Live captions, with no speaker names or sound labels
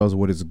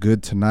What is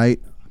good tonight?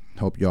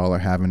 Hope y'all are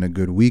having a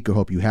good week. I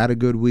hope you had a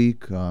good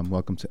week.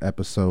 Welcome to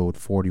episode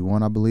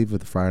 41, I believe,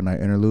 of the Friday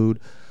Night Interlude.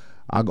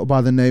 I go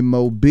by the name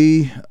Mo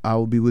B. I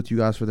will be with you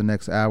guys for the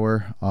next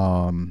hour.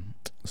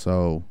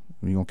 So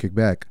we're going to kick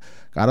back.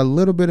 Got a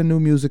little bit of new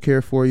music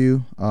here for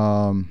you.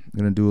 Going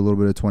to do a little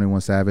bit of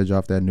 21 Savage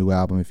off that new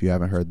album if you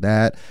haven't heard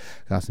that.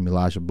 Got some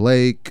Elijah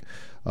Blake,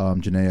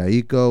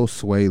 Janae Aiko,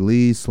 Sway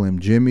Lee, Slim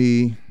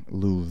Jimmy,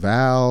 Lou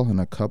Val,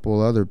 and a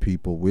couple other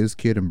people,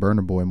 WizKid and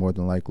Burna Boy more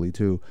than likely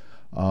too.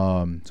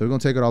 So we're gonna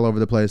take it all over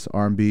the place.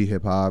 R&B,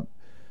 hip hop,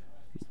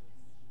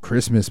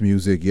 Christmas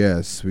music.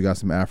 Yes, we got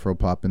some Afro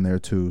pop in there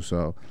too.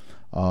 So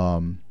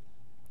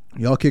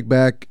y'all kick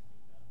back,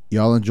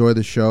 y'all enjoy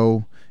the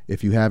show.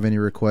 If you have any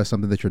requests,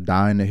 something that you're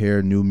dying to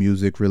hear, new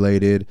music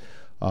related,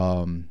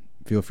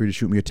 feel free to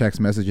shoot me a text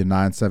message at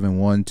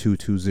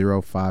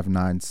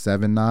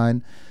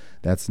 971-220-5979.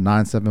 That's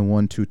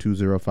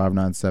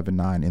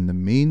 971-220-5979. In the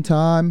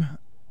meantime,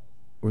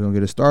 we're going to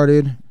get it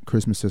started.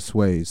 Christmas is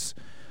Sways.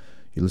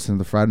 You listen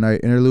to the Friday Night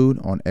Interlude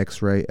on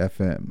X-Ray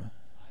FM.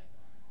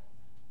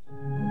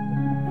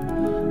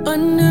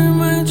 Under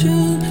my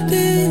tree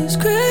this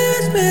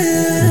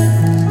Christmas.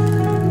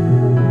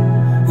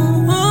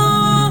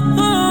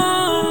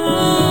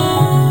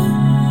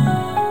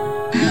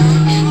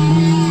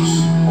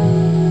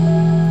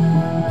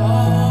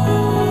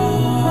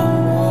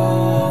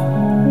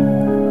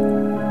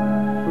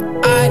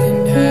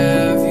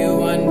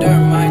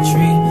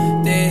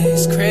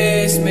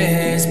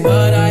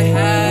 But I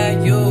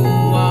had you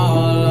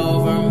all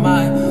over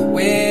my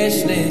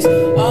wish list.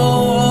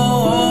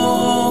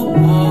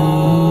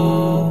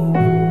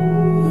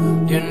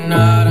 You're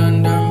not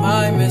under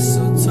my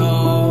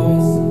mistletoe.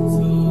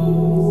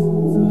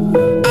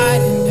 I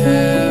didn't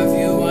have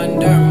you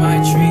under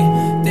my tree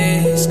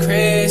this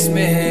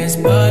Christmas,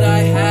 but I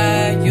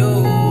had you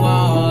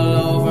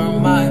all over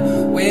my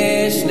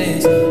wish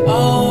list.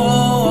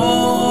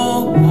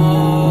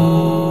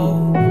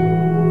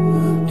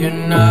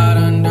 You're not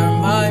under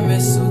my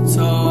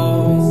mistletoe.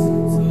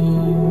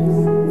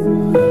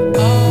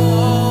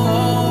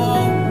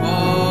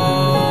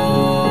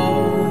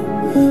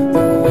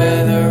 The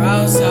weather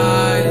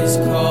outside is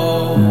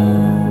cold.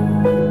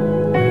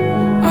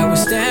 I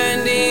was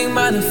standing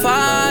by the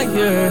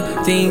fire,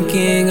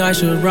 thinking I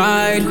should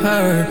ride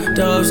her.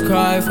 Doves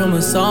cry from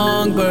a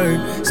songbird,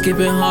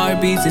 skipping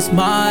heartbeats, it's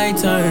my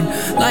turn.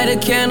 Light a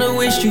candle,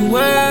 wish you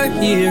were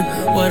here.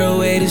 What a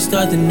way to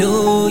start the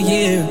new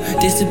year.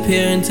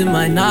 Disappear into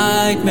my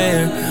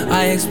nightmare,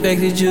 I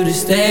expected you to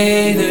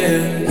stay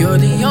there. You're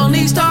the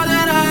only star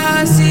that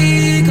I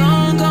see.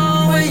 Gone,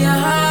 gone, where you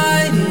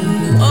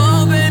hiding?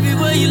 Oh baby,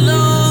 where you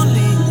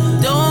lonely?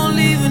 Don't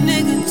leave a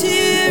nigga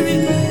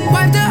teary.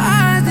 Wipe the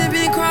eyes, they've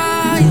been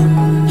crying.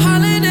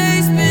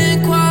 Holidays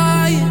been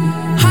quiet.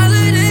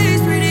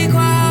 Holidays pretty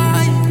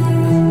quiet.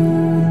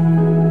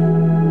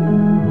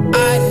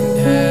 I didn't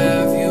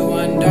have you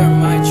under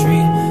my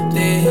tree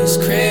this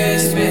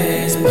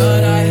Christmas,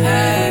 but I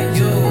had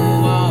you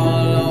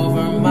all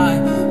over my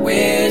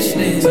wish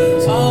list.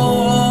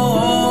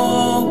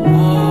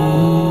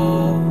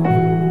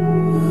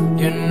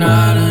 You're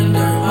not under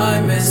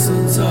my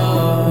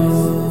mistletoe.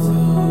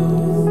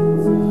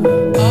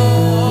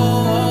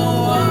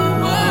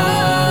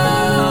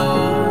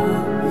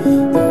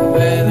 The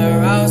weather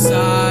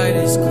outside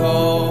is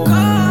cold.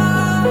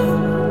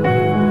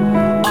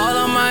 All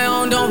on my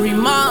own, don't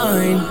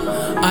remind.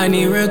 I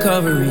need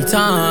recovery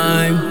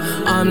time.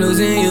 I'm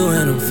losing you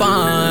and I'm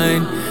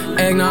fine.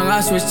 Eggnog, I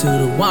switched to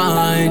the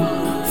wine.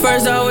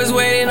 First I was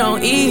waiting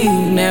on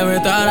Eve. Never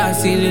thought I'd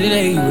see the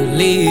day you would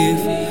leave.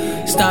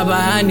 Stop by,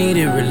 I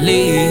needed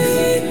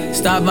relief.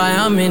 Stop by,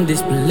 I'm in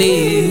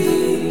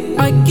disbelief.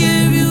 I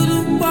give you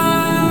the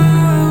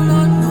world.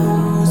 Lord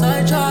knows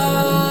I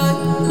tried.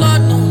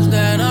 Lord knows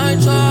that I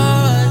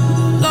tried.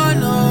 Lord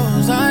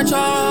knows I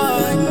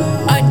tried.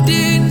 I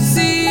didn't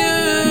see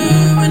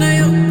you when I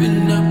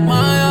opened up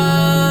my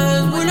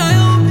eyes. When I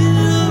opened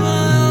up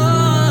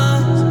my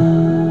eyes.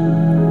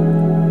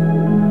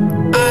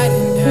 I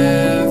didn't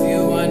have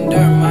you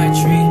under my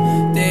tree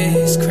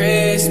this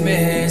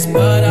Christmas,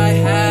 but I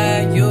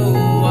had you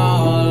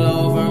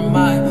all over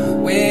my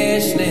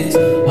wish list.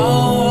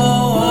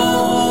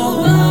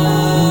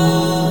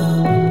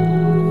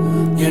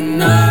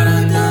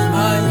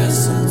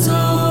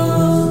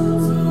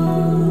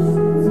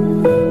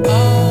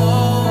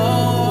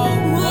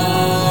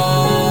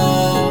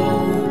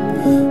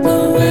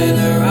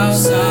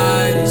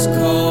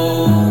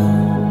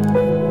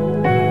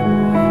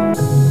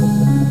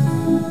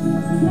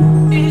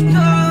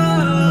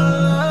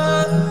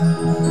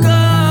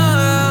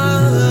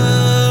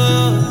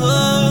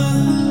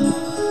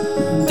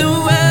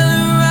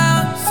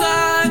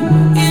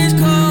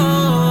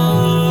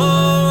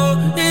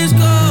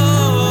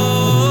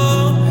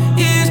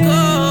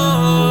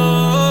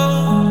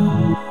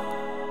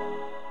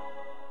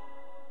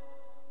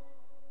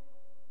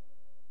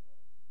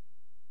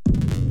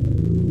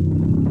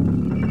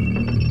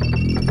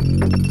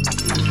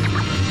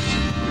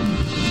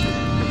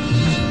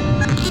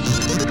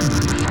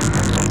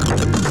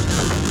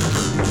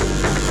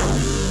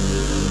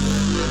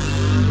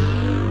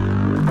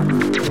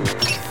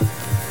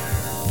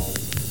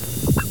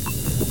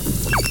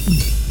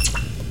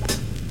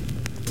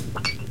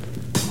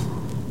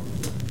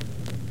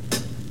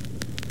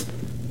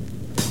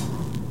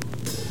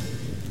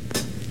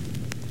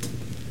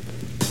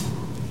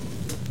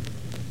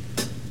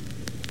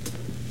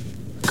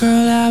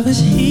 I was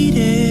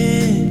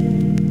heated.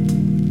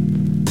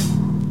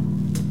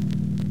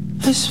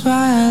 That's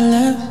why I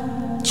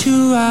left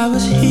you, I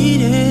was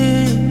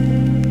heated.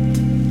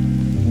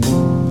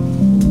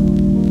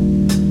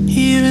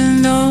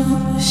 Even though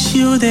it's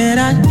you that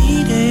I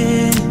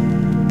needed.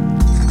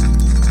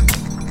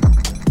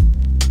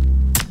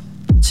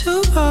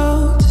 Too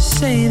bold to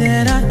say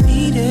that I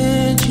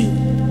needed you.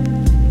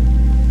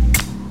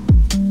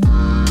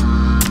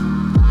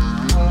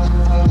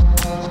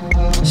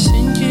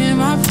 Sinking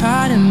my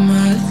pride in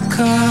my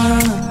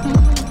car.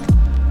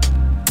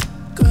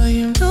 Girl,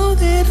 you know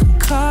that I'm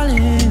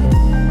calling.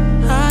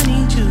 I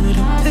need you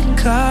to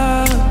pick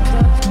up.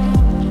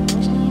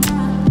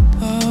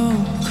 Oh,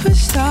 quit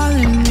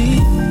stalling me.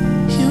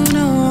 You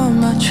know all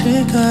my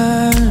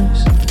triggers.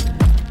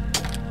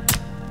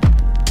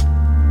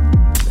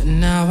 But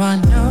now I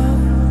know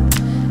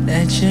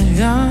that you're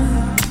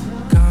gone,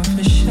 gone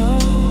for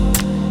sure.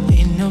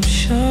 Ain't no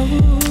shows.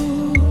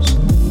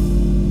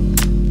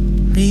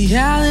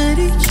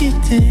 Reality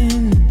kicked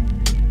in,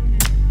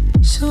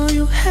 so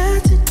you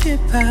had to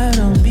dip out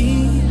on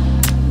me.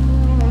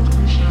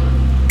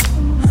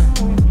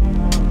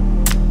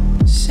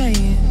 Say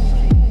it.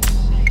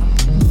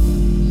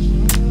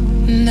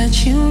 That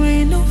you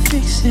ain't no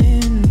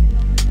fixin'.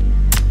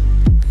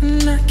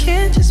 And I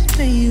can't just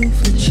play you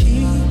for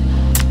cheap.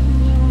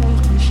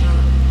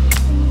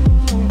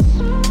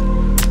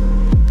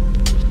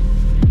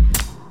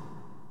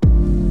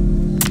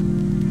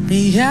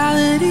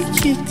 Reality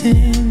kicked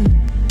in,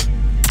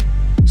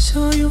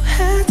 so you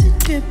had to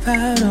dip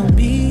out on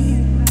me.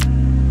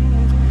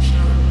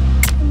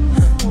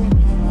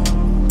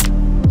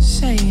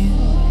 Say it.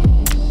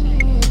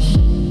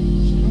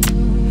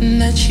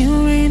 That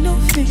you ain't no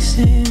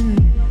fixin'.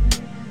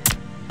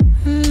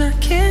 And I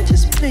can't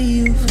just play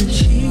you for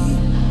cheap.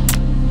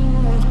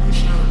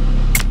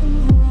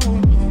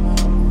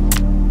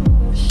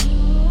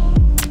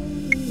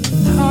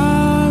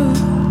 Oh,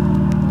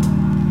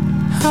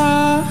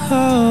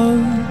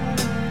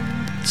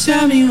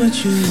 tell me what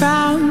you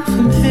found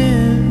from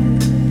him.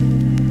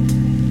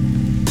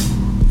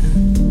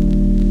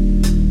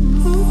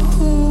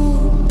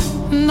 Ooh,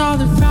 and all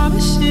the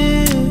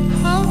promises,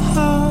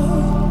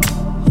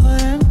 were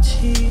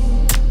empty,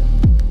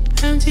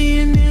 empty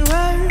and they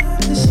were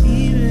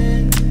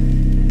deceiving.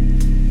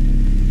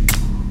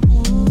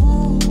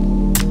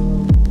 Ooh.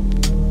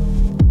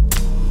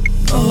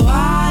 A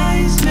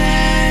wise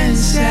man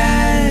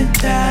said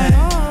that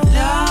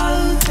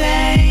love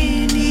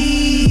ain't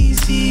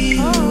easy.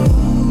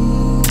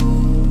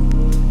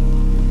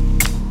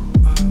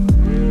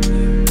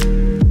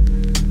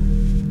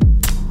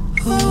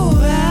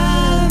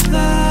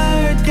 Whoever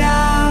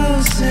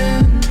doubts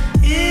him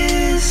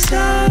is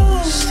so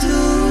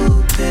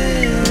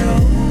stupid.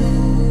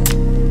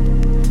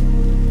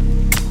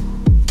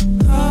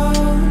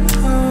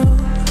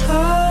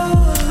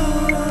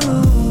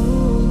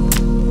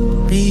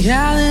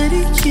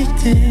 Reality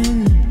kicked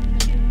in,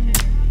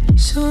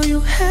 so you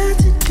had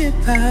to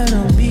dip out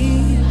on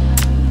me.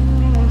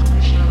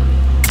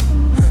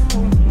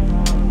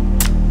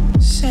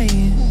 Say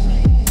it.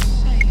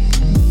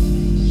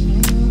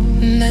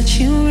 That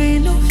you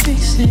ain't no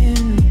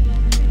fixin'.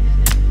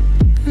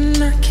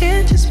 And I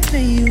can't just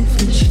play you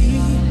for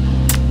cheap.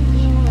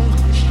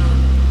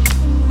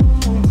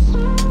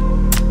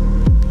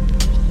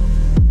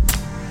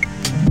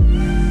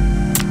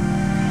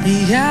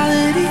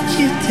 Reality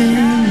kicked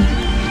in,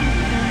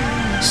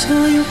 so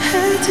you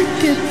had to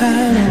dip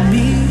out on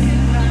me.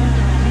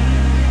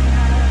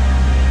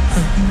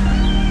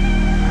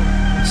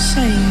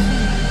 Say it.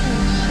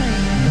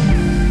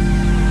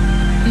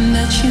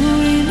 That you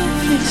ain't no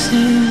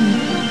fixin'.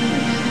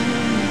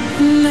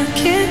 And I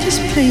can't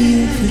just play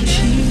you for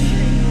cheap.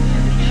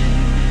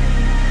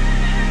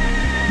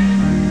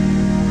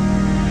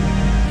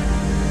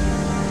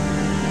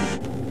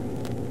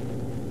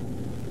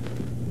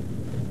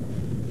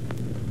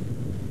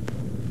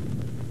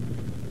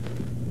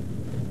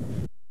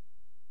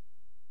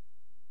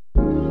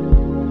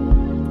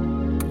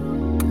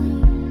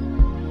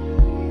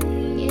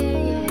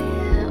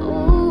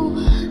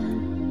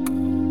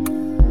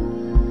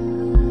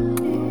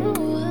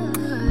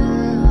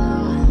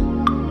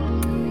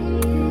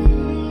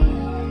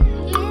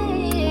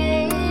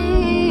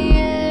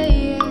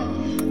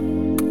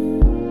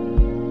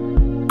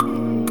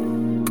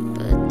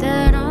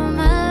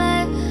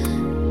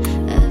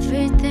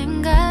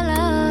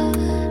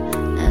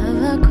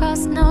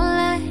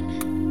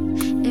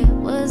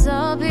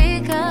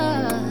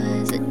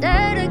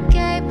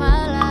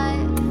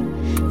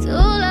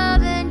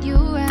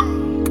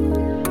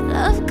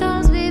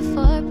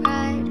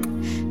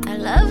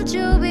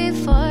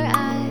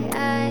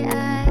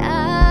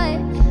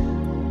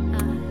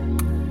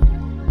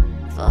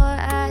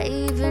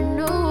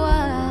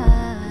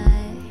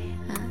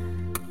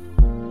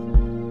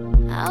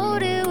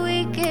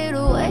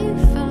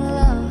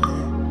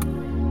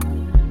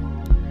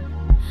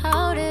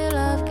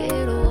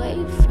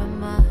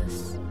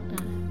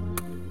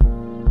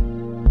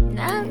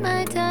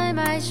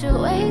 should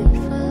wait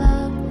for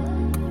love.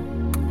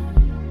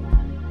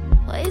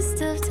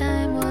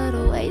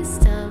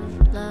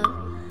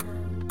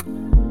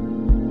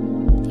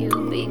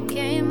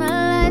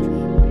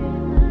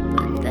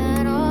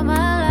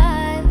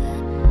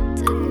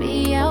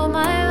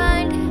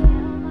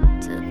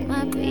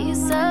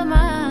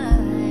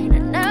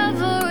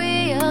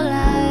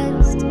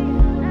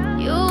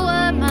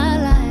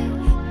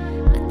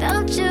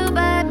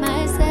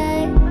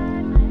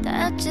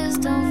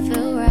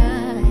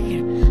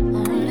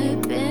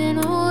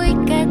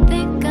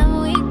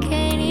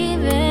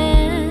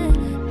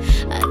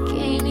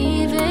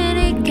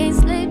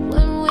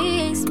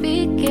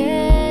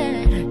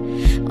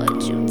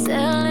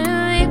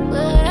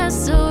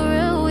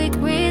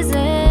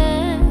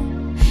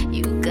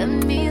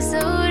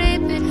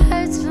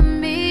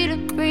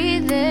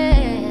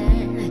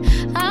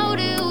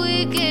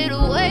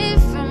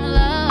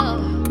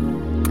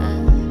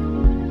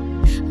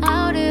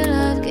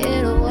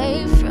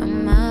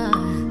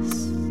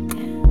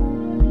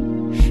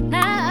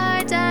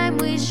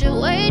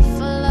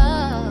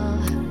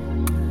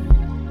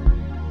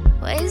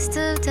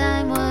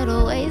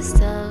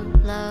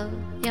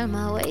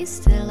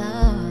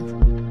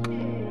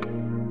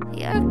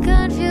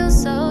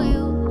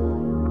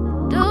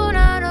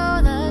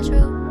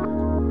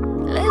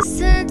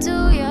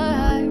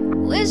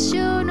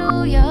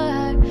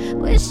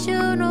 Wish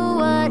you knew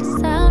what it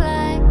sound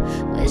like.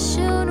 Wish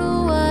you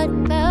knew what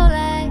it felt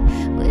like.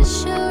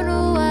 Wish you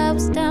knew I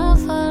was down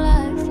for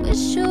life.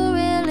 Wish you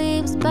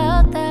really was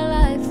about that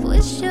life.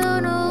 Wish you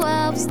knew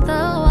I was the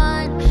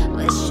one.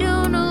 Wish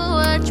you knew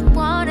what you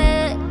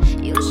wanted.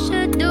 You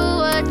should do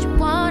what you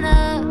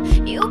wanna.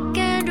 You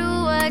can do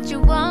what you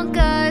want,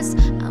 'cause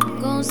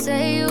I'm gon'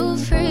 set you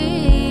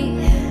free.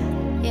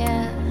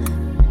 Yeah.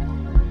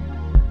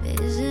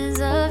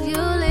 Visions of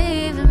you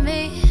leaving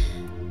me.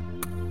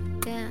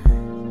 Yeah.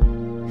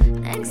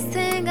 Next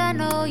thing I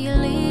know, you're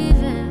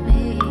leaving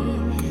me.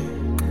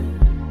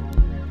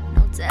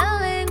 No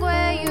telling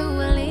where you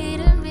were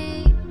leading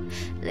me.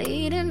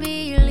 Leading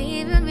me, you're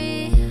leaving me.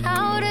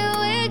 How did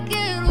we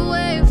get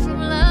away from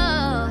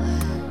love?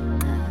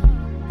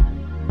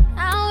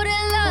 How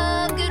did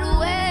love get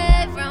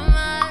away from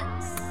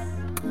us?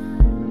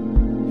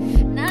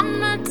 Not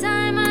my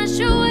time, I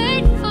should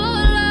wait for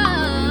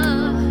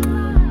love.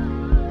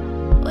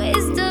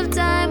 Waste of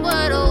time,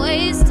 what a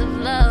waste of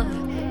love.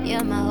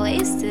 You're my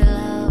wasted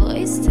love,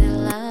 wasted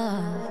love.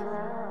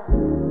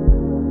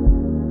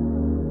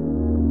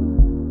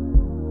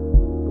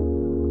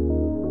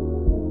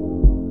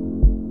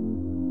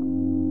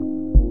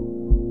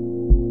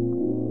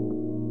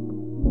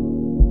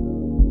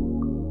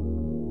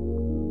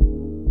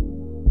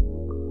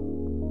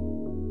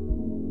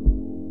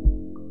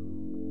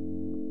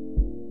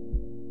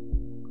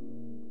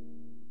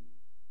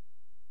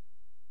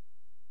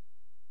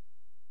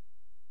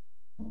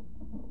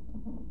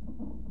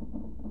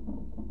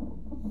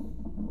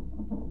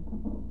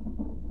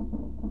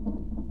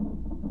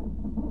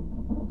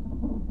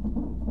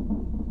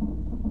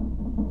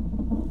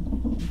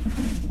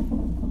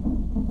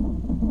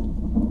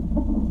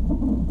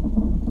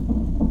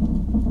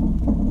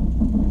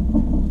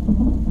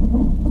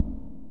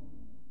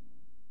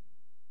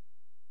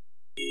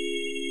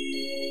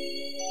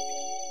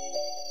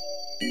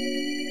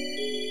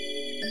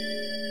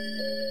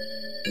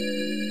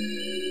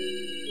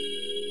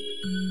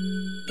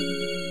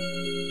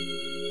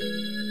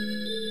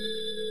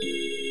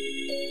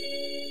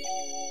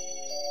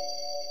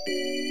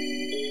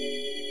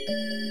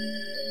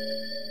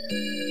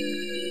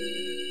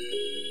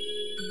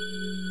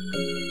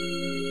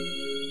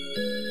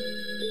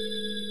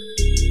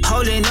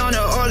 Holding on to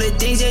all the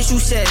things that you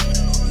said.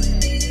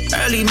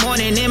 Early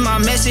morning and my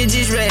message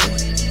is read.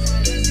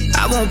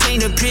 I won't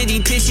paint a pretty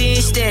picture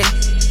instead.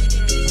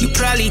 You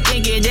probably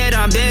thinking that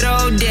I'm better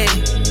all day.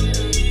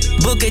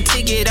 Book a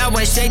ticket, I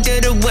went straight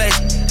to the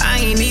west. I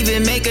ain't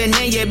even make a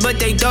name yet, but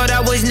they thought I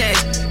was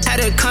next. Had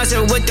a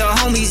concert with the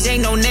homies,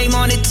 ain't no name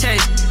on the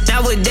text.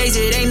 Nowadays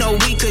it ain't no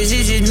we, 'cause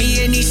it's just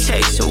me and these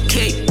checks,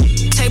 okay.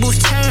 Tables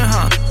turn,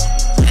 huh?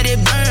 Let it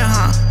burn,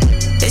 huh?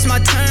 It's my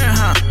turn,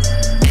 huh?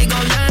 They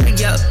gon' learn,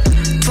 yeah.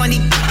 20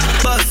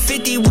 buck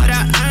 50, what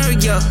I earn,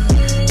 yeah.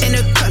 In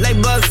the cut like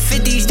buck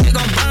 50s, they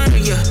gon' burn,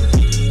 yeah.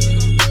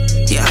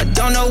 Yeah, I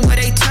don't know where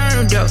they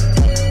turned up.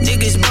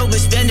 Niggas broke but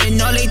spending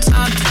all they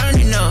time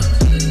turning up.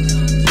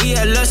 We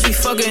had lust, we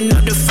fucking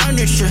up the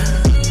furniture.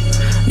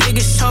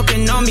 Niggas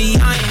talking on me,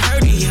 I ain't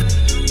heard it yet.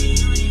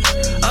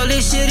 All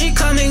this shit, it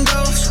come and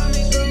goes.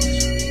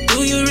 Do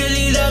you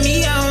really love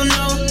me? I don't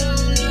know.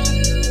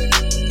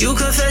 You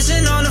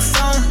confessing on the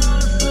phone.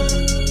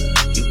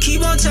 You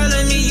keep on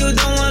telling me you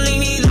don't wanna leave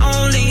me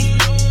lonely.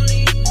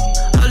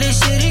 All this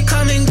shit, it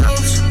come and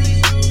goes.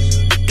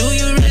 Do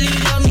you really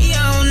love me?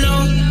 I don't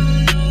know.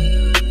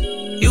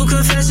 You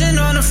confessing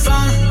on the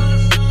phone.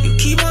 You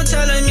keep on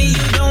telling me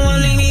you don't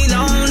wanna leave me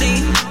lonely.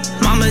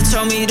 Mama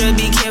told me to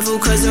be careful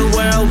 'cause the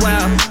world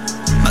wild.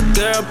 My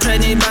girl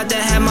pregnant, about to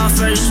have my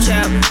first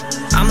child.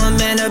 I'm a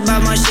man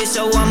about my shit,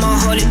 so I'ma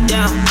hold it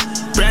down.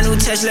 Brand new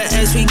Tesla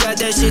S, we got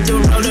that shit to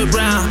roll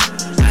around.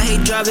 I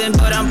hate driving,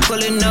 but I'm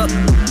pulling up.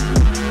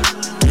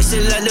 Just to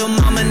let little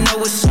mama know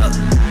what's up.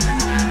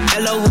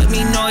 Hello with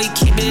me, know he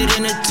keep it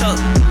in the tuck.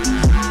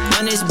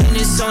 When it's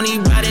business, only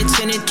riding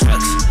tinted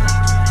trucks.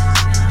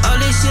 All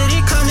this shit,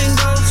 it come and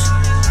goes.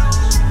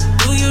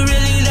 Do you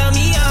really love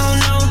me? I don't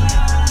know.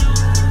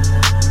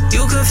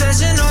 You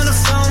confessing on the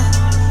phone.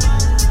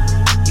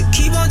 You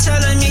keep on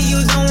telling me you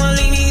don't wanna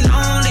leave me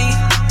lonely.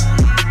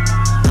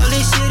 All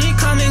this shit, it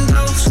come and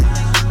goes.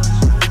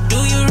 Do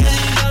you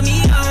really love me?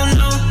 I don't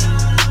know.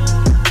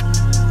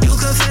 You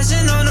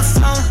confessing on the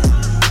phone.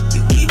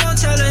 You keep on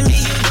telling me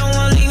you don't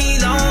wanna leave me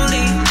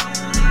lonely.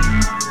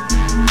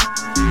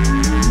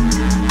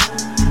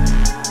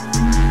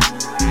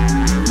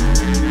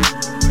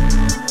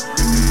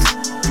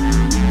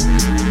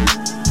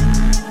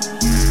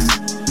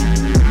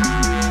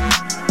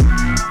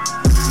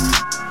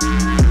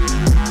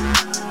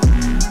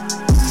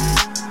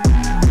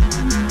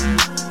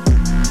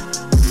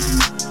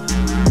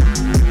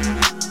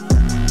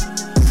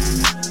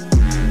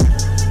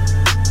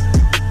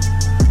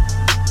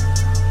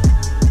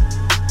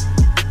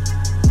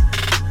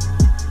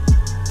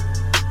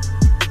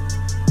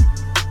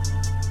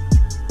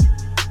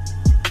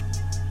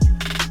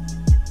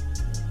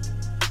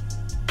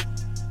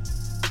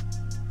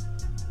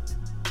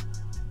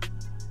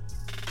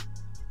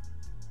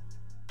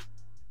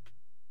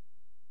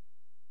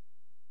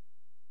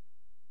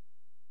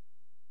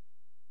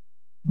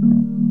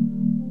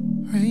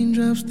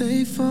 Raindrops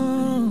they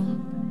fall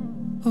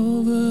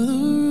over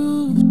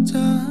the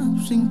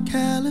rooftops in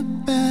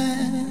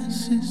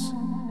Calabasas.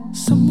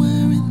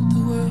 Somewhere in the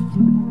world,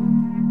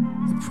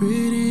 the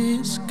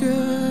prettiest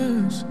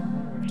girls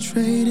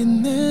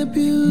trading their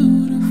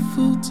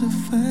beautiful to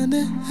find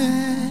a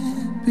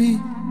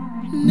happiness.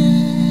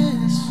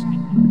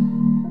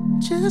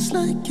 Just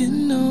like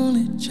an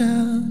only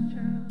child,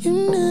 you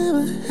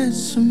never had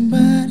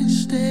somebody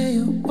stay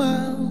a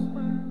while.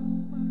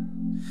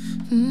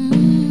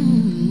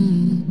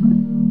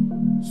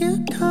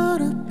 You're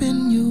caught up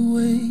in your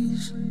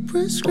ways,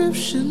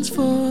 prescriptions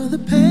for the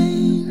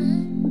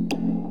pain,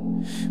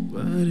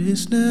 but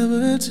it's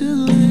never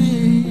too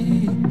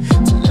late.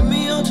 So let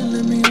me hold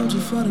you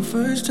for the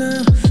first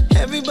time.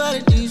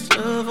 Everybody needs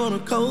love on a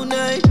cold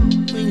night.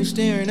 When you're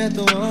staring at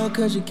the wall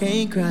cause you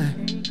can't cry,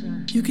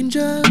 you can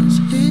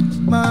just hit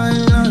my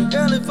line.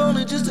 Girl, if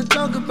only just to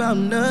talk about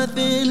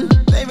nothing.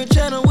 Favorite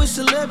channel with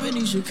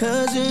celebrities, your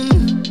cousin.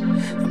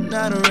 I'm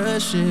not a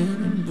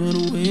Russian, but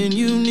when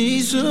you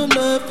need some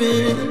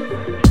loving,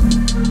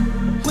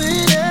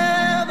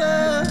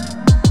 whenever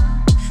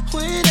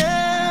you're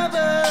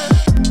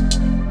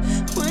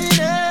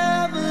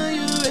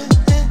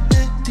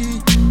ready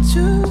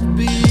to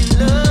be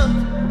loved,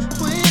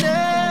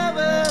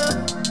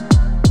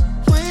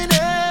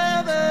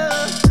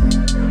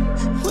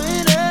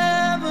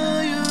 whenever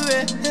you're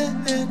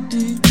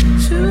ready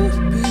to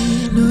be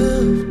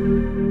loved,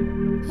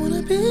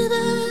 wanna be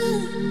there.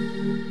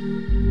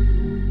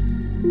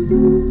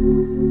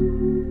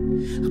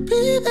 I'll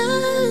be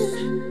there.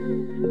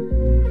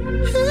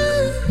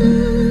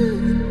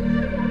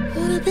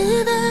 Wanna be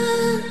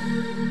there.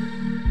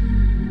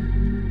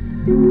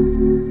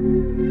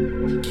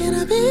 Can I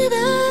be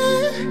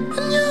there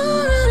when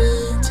you're ready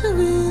to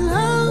be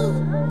loved?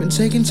 Been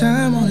taking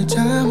time on it.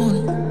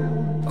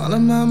 All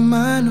of my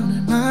mind on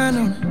it.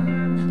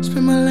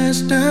 Spend my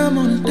last dime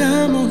on it.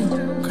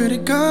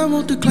 Credit card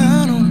won't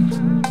decline on it.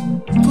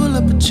 Pull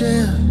up a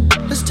chair,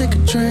 let's take a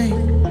drink.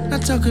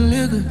 Not talking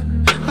liquor,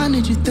 I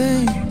need you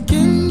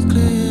thinking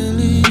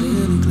clearly.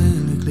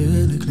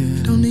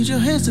 Don't need your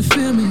hands to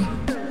feel me.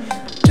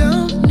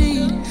 Don't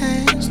need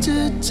hands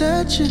to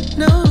touch it.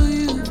 No,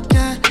 you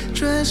got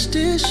trust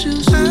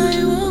issues.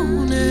 I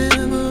won't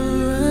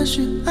ever rush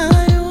you. No.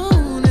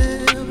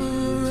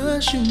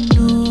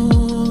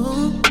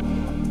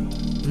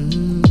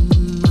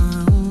 I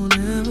won't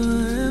ever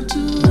have to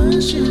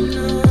rush you,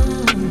 no.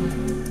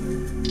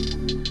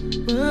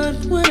 But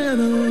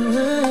whenever you're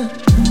ready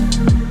to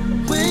be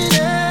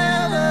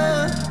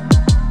loved,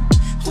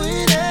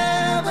 whenever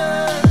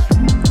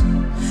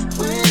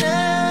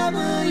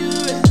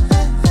you're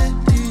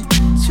ready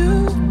to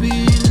be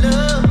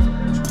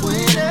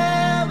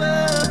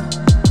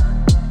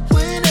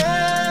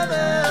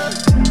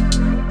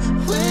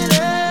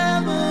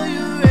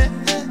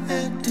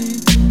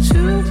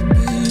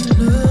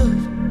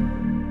loved,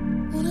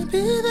 wanna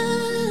be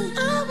there. I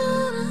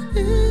wanna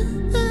be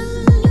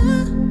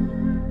there.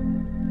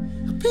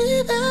 I'll be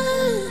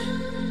there.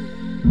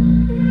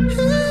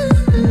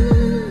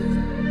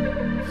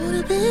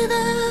 Wanna be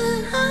there.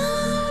 I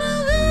wanna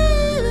be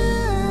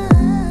there.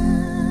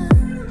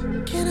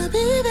 Can I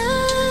be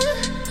there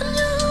when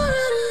you're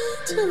ready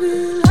to be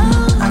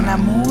loved? En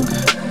amour,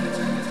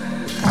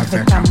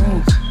 avec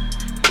amour.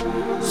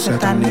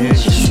 Cette année,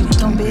 je suis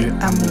tombé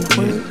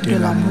amoureux de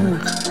l'amour.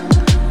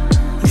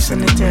 Et ce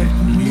n'était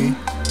ni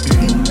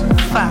une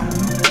femme,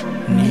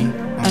 ni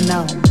un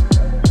homme.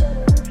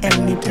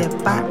 Elle n'était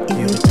pas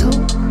hétéro,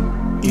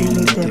 il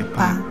n'était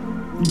pas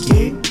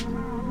gay,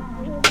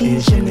 et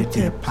je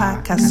n'étais pas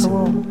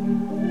casserole.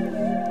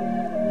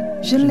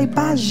 Je ne l'ai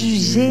pas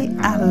jugé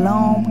à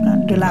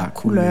l'ombre de la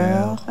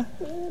couleur,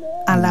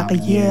 à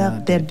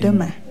l'arrière des deux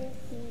mains.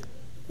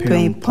 Peu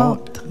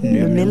importe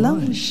le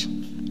mélange,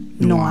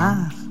 noir,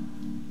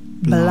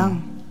 blanc,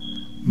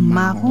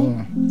 marron,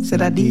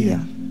 c'est-à-dire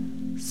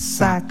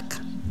sac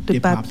de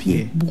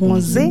papier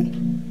bronzé,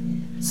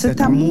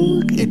 cet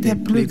amour était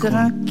plus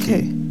grand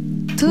que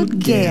toute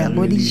guerre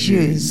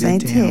religieuse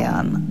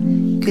interne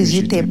que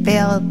j'étais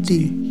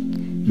perdu,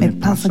 mais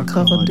pas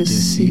encore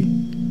au-dessus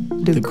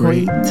de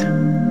Great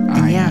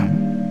I Am.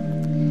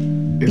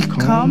 Et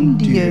comme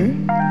Dieu,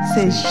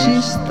 c'est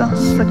juste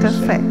ce que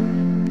fait,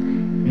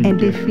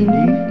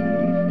 indéfini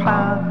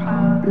par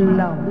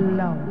love.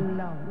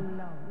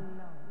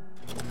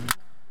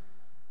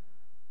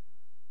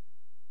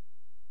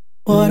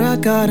 What I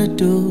gotta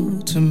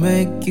do to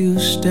make you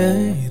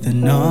stay the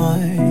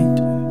night?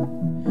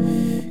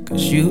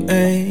 'Cause you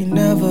ain't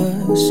never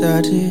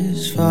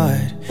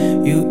satisfied.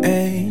 You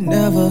ain't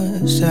never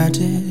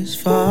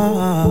satisfied.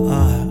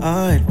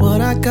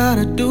 What I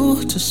gotta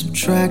do to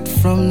subtract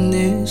from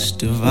this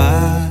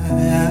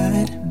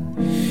divide?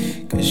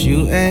 'Cause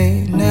you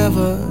ain't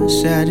never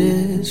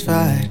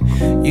satisfied.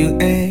 You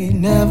ain't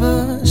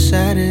never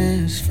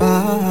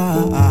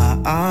satisfied.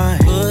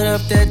 Put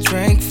up that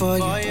drink for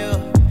you.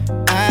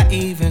 I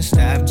even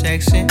stopped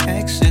texting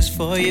exes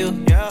for you.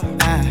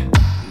 I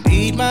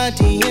read my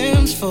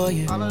DMs for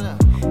you.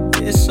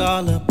 It's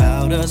all about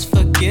about us,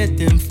 forget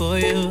them for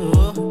you.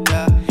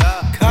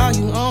 Call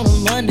you on a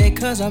Monday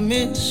cause I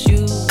miss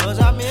you. But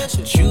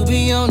you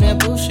be on that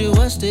bullshit,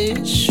 what's the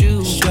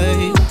issue,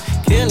 babe?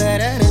 Kill that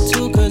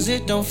attitude cause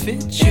it don't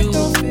fit you.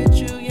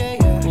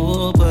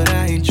 Oh, but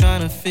I ain't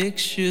tryna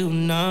fix you,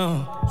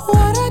 no.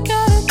 What I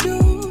gotta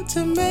do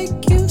to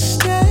make you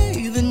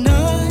stay the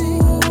night?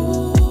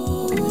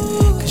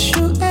 Cause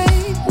you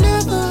ain't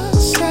never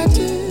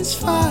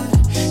satisfied.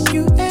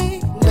 You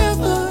ain't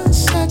never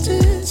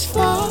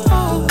satisfied.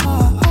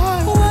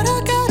 What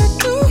I gotta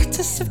do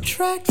to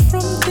subtract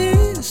from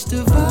this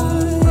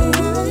divide?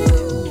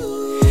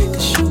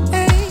 Cause you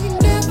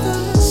ain't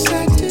never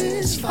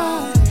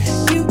satisfied.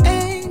 You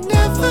ain't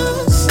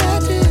never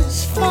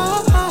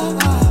satisfied.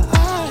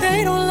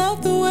 They don't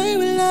love the way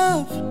we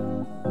love.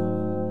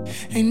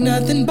 Ain't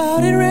nothing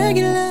about it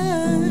regular.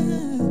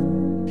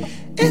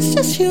 It's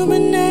just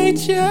human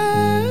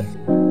nature.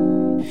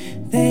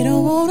 They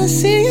don't wanna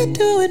see you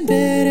doing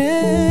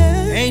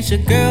better. Ain't your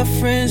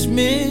girlfriend's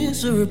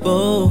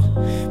miserable?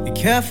 Be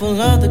careful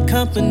of the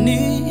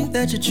company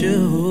that you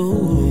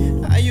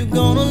choose. How you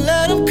gonna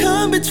let them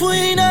come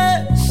between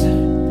us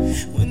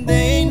when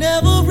they ain't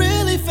never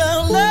really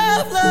found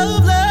love,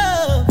 love,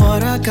 love?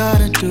 What I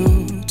gotta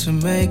do to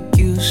make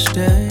you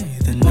stay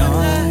the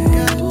night?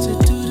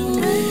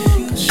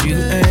 Cause you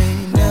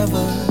ain't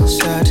never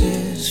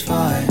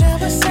satisfied. You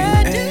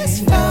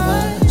ain't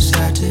never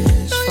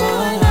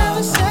satisfied.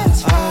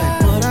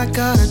 What I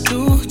gotta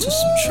do to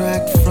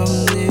subtract from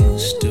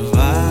this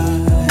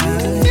divide?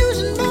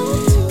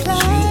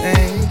 Cause you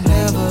ain't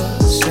never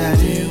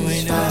satisfied. You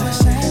ain't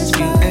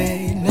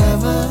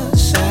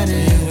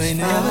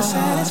never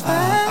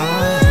satisfied.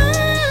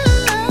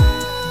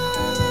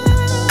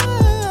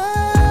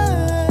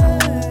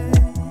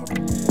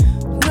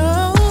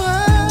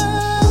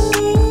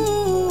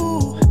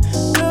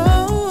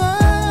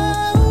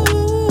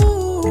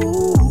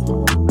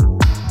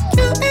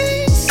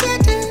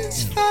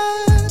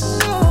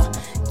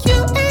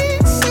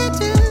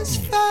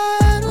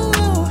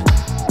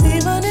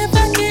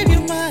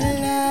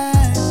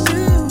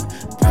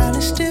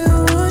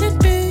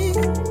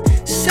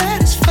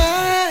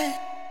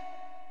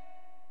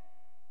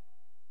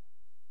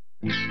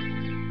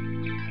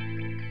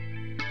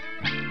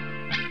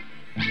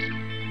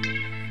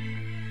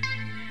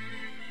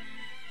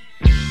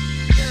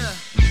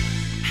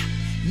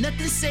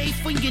 Nothing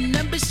safe when your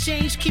numbers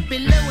change. Keep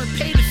it low and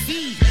pay the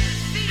fee.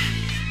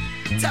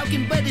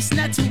 Talking, but it's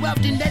not too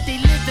often that they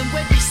live and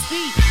what they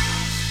speak.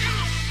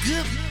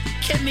 Good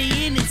kept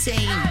me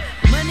entertained.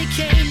 Money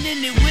came,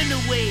 then it went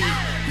away.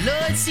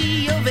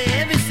 Loyalty over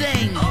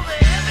everything.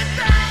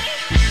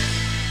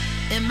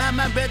 Am I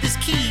my brother's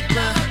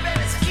keeper?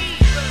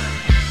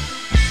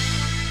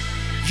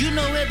 You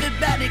know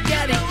everybody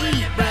gotta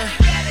eat, bruh.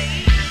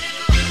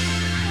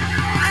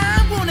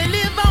 I wanna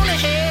live on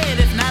ahead,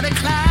 if not a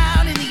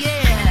cloud in the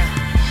air.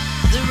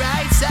 The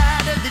right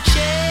side of the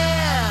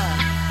chair.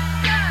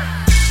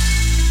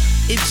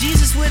 If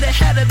Jesus would've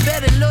had a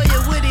better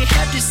lawyer, would he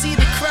have to see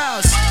the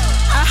cross?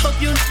 I hope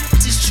your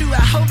is true,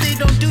 I hope they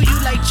don't do you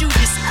like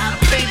Judas. I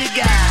pray to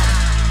God,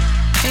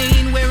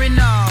 pain wearing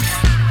off,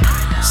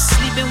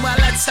 sleeping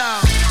while I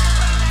talk,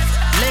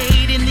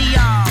 laid in the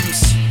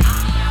arms,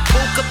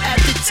 woke up at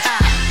the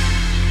top.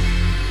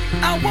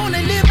 I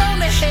wanna live on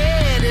the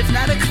head, if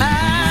not a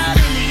cloud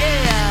in the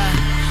air.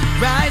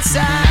 Right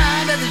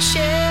side of the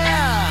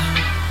chair.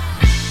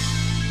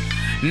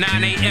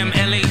 9 a.m.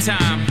 LA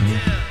time.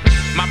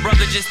 My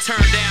brother just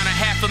turned down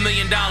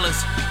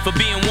 $500,000 for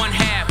being one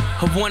half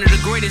of one of the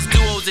greatest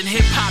duos in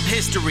hip-hop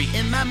history.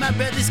 Am I my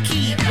brother's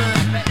keeper?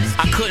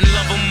 I couldn't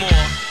love him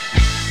more.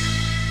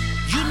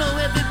 You know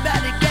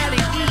everybody gotta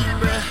eat,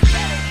 bruh.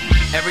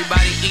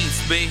 Everybody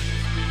eats, B.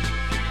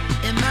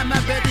 Am I my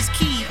brother's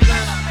keeper?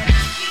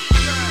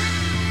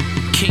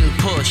 King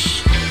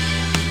Push.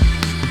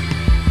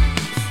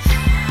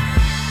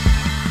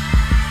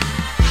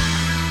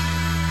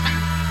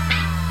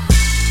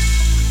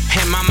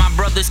 Am I my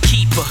brother's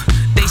keeper?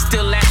 They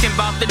still asking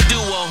about the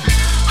duo.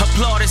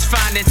 Applaud is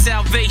finding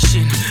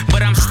salvation,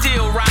 but I'm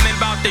still rhyming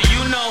about the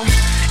you know.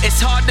 It's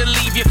hard to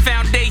leave your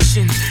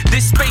foundation.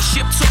 This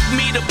spaceship took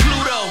me to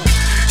Pluto.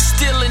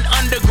 Still an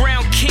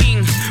underground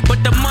king,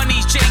 but the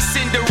money's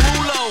Jason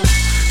Derulo.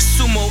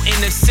 Sumo in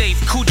the safe,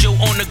 Cujo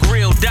on the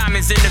grill,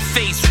 diamonds in the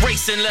face,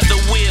 racing leather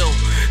wheel.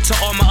 To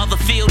all my other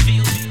field,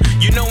 you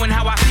knowin'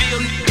 how I feel.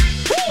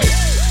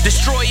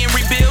 Destroy and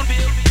rebuild,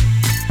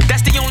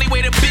 that's the only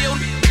way to build.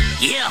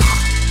 Yeah,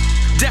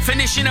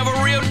 definition of a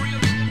real,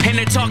 and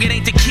the target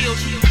ain't to kill.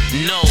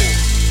 No,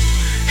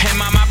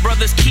 am I my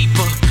brother's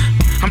keeper?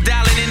 I'm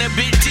dialing in a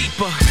bit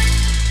deeper.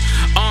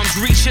 Arms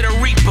reach to the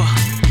reaper.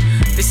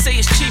 They say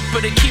it's cheaper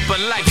to keep a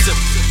life up.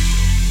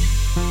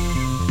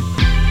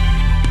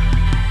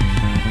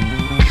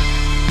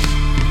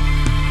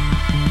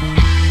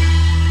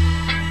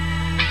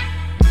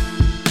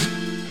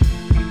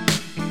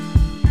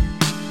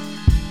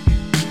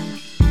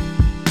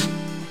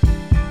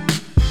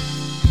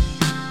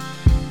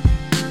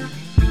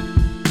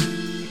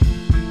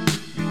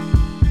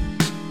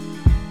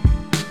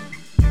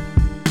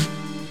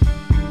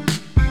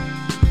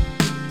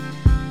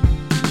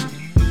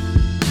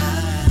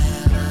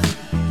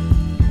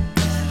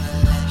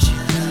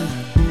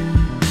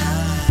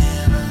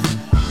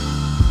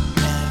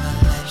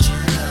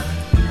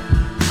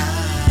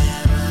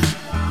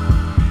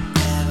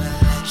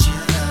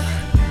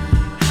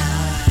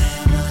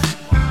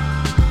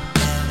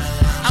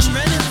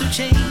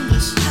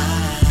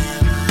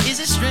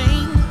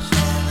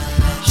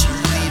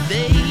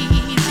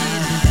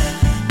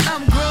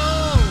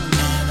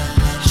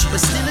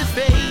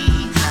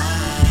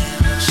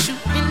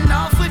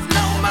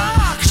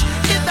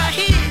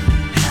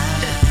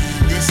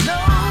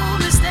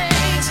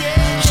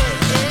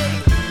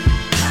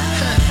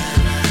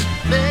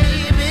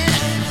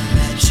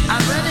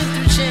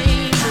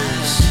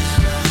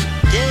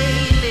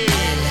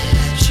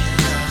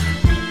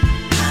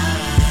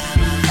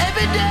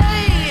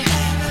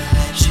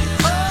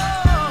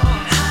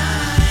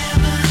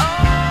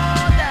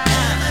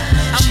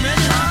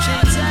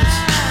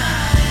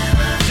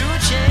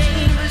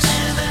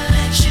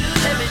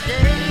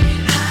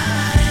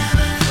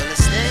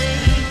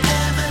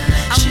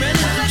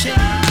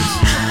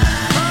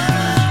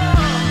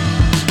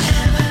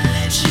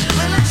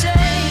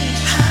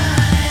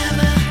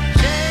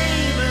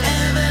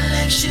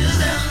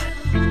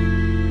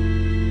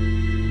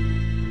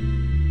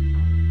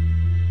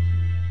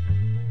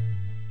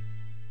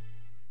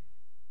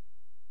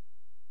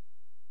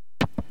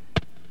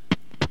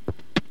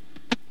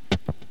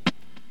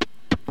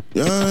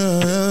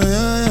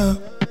 Yeah.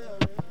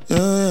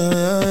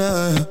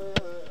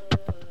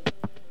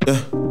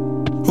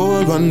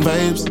 Hold on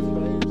vibes.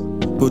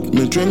 Put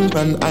me drink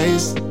on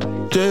ice.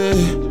 Yeah.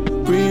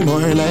 Breathe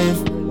more life.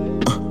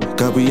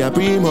 Cause we are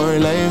breathe more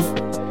life.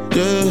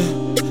 Yeah.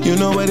 You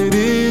know what it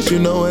is, you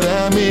know what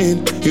I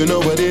mean. You know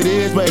what it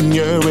is when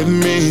you're with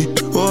me.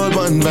 Hold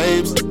on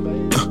vibes.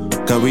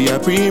 Cause we are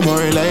breathe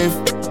more life.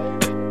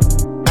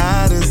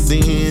 I done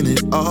seen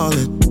it all.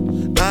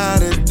 I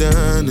done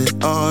done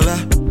it all. I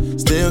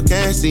still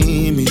can't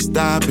see me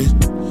stopping.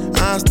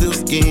 I'm still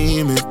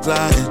scheming,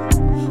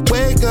 plotting.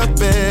 Wake up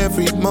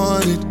every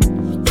morning,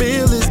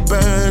 feel this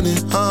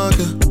burning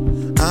hunger.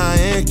 I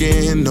ain't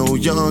getting no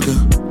younger.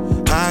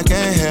 I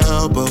can't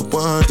help but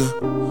wonder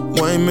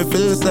why me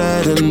feel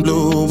sad and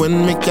blue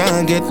when me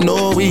can't get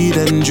no weed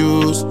and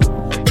juice.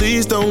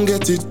 Please don't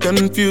get it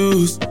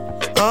confused.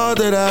 All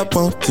that I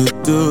want to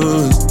do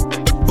is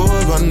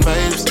hold on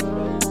vibes.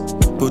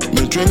 Put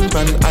me drink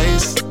on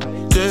ice.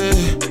 Yeah,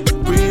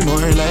 breathe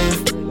more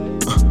life.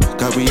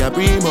 Cause we are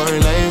breathe more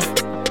life.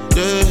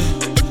 Yeah,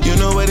 you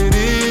know what it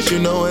is, you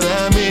know what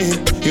I mean.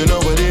 You know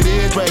what it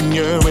is when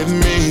you're with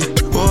me.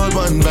 Hold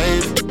one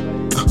vibe.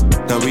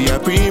 Cause we are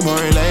breathe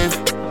more life.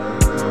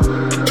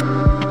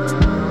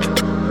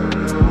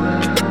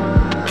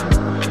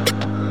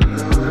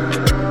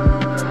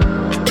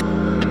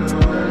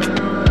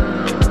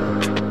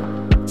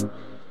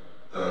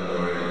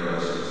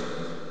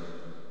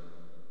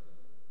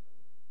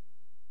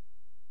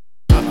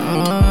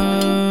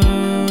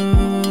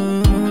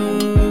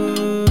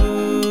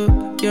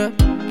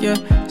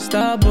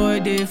 Starboy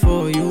day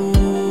for you.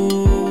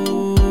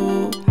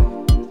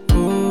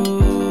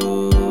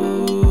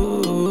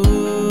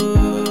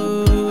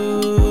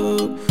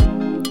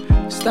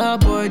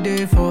 Starboy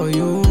day for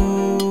you.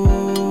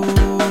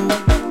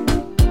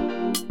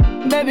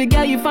 Baby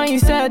girl, you find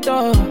yourself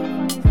oh.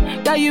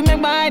 Girl, you make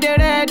my eye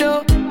red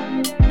oh.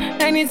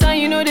 Anytime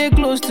you know they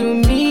close to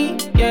me.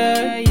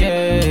 Yeah,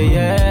 yeah,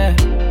 yeah.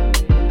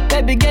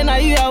 Baby girl, now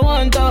you I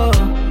want oh.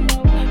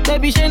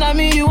 Baby, shey na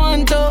me you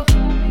want oh.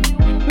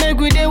 Make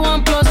we day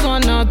 1 +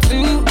 1 or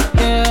 2.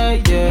 Yeah,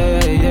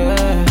 yeah,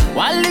 yeah.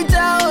 1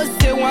 liter, oh,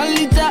 say 1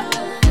 liter.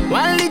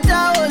 1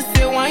 liter, oh,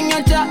 say 1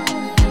 yacha.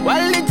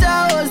 1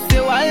 liter, oh,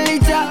 say 1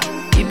 liter.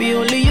 It be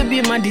only you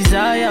be my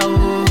desire,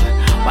 oh.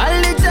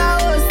 1 liter,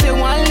 oh, say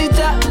 1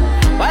 liter.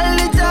 1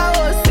 liter,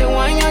 oh, say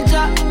 1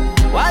 yacha.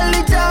 1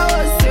 liter,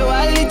 oh, say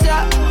 1 liter.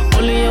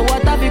 Only your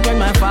water fi burn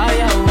my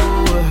fire, oh.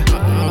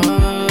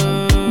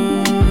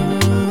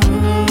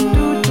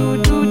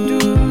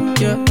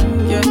 Yeah,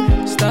 yeah.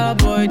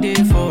 Starboy day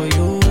for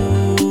you.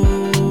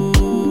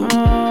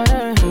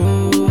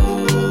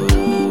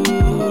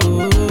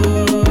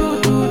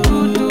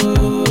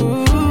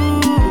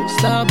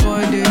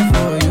 Starboy day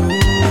for you.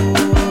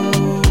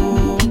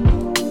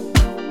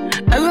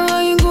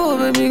 Everywhere you go,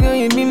 baby girl,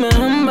 you be my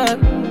handbag.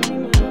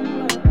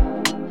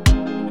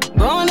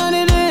 Gone are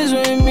the days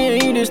when me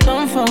and you just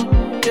stand for.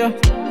 Yeah,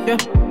 yeah,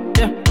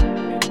 yeah.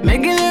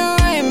 Making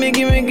it right, make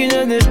it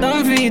just the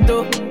stand for it,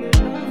 though.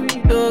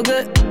 So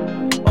good.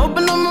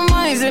 Open up my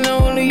mind, and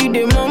only you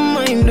did my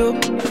mind, though.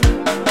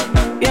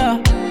 Yeah.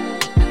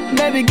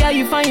 Baby girl,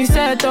 you find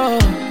yourself, though.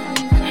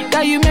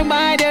 Girl, you make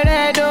my eye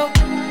red, though.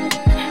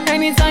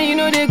 Anytime you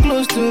know they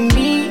close to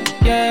me.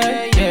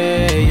 Yeah,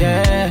 yeah,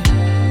 yeah.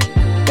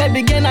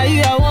 Baby girl, now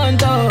you I want,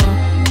 though.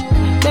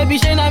 Baby,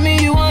 shey na me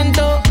you want,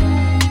 though.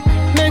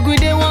 Make we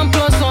day 1 +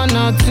 1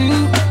 or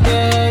 2.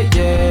 Yeah,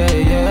 yeah,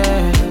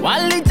 yeah.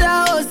 1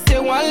 liter, oh, say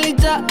 1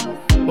 liter.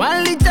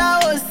 1 liter,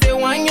 oh, say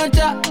 1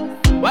 yacha.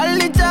 1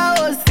 liter,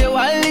 oh, say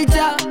 1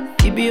 liter.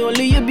 It be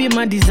only you be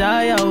my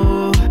desire,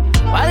 oh.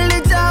 1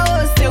 liter,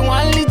 oh, say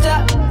 1 liter.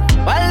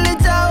 1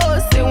 liter, oh,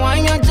 say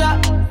 1 yacha.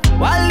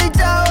 1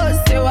 liter, oh,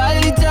 say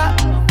 1 liter.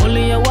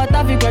 Only your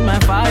water fi quench my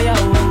fire, oh.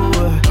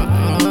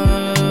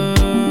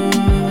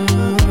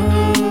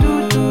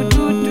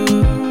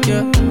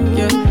 Yeah,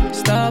 yeah.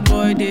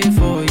 Starboy day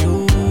for you.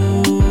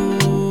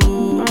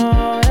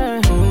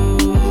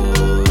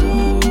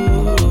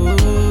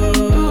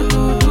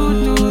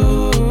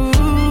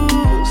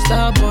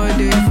 Starboy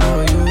day for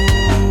you.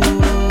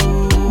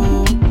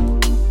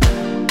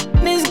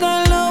 This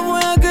kind of love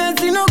where I can't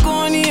see no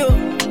corny, yo.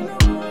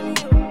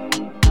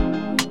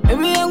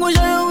 Baby, I'm gonna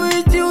shine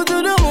with you to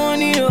the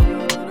morning, yo.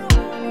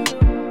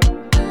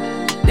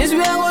 This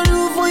way I gonna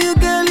do for you,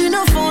 girl, you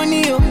know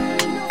funny, yo.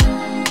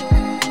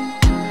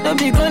 Don't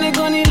be gonna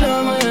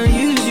love, man,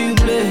 use you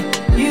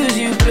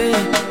play,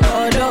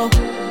 although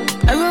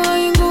everywhere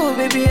you go,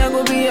 baby, I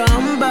go be your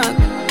handbag.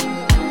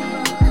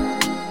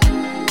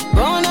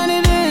 Gone are the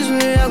days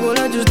when I go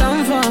let you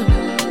stand for.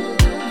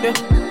 Yeah,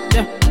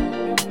 yeah.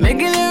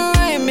 Making it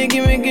right, make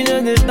it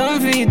just the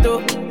stand for it,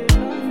 though.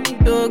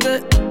 So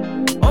good.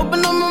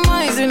 Open up my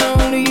mind, and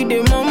only you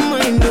did my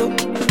mind, though.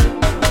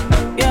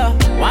 Yeah.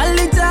 1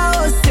 liter,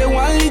 oh, say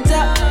 1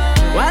 liter.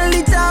 1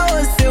 liter,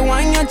 oh, say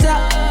 1 yacha.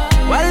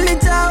 1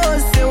 liter, oh,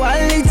 say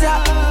 1 liter.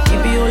 It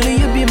be only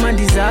you be my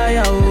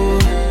desire, oh.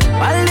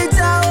 1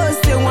 liter, oh,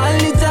 say 1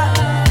 liter.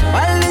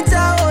 1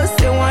 liter, oh,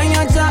 say 1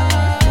 yacha.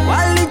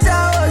 1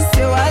 liter, oh, say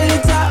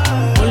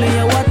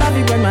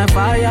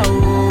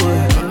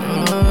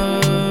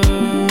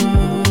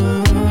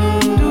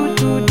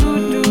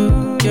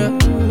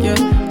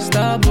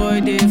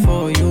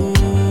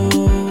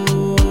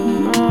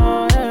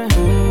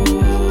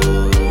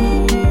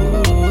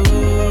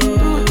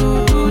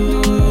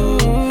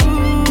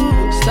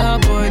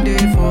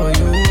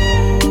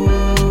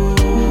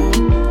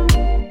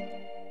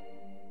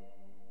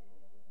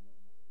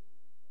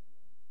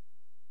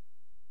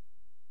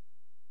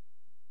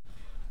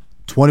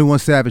 21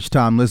 Savage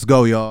time. Let's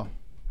go, y'all.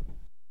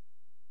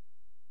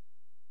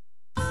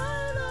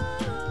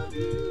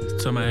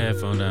 Turn my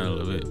headphone down a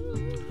little bit.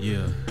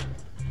 Yeah.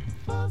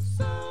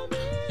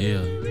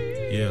 Yeah.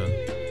 Yeah.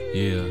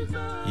 Yeah.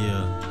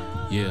 Yeah.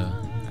 Yeah.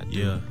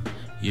 Yeah.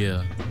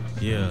 Yeah.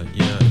 Yeah.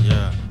 Yeah.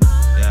 Yeah.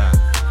 Yeah.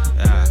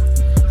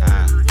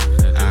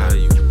 I love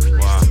you.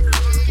 Wow.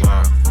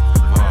 Wow.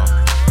 Wow.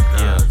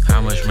 Yeah.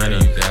 How much money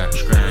you got?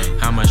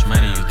 How much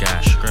money you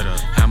got?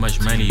 How much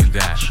money you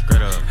got?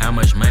 How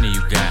much money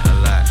you got? A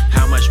lot.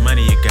 How much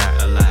money you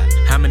got? A lot.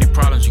 How many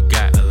problems you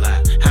got? A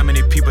lot. How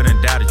many people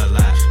done doubted you? A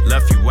lot.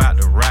 Left you out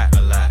to rot?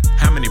 A lot.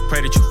 How many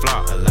pray that you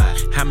flop? A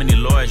lot. How many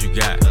lawyers you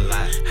got? A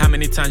lot. How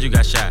many times you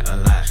got shot? A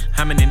lot.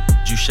 How many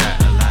you shot?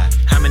 A lot.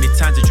 How many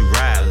times did you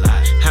ride? A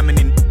lot. How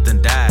many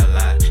done died? A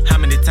lot. How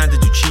many times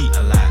did you cheat?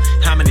 A lot.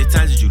 How many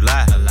times did you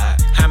lie? A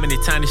lot. How many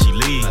times did she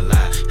leave? A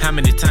lot. How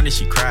many times did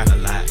she cry? A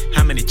lot.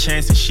 How many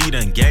chances she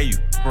done gave you?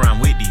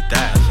 Around with these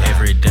thighs.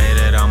 Every day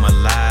that I'm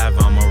alive,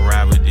 I'ma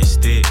ride with this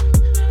stick.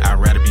 I'd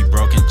rather be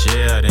broke in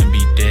jail than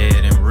be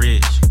dead and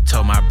rich.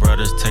 Told my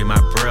brothers take my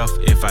breath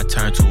if I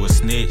turn to a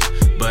snitch.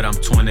 But I'm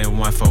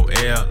 21 for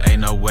L,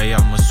 ain't no way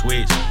I'ma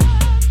switch.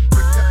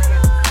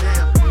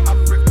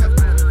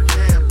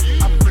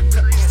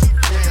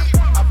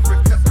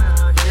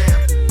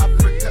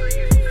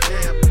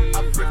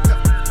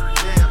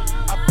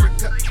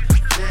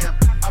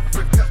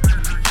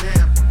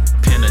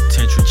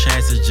 Penitentiary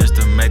chances just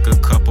to make a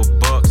couple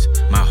bucks.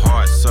 My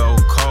heart so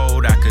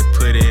cold, I could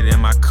put it in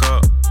my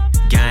cup.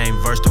 Game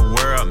versus the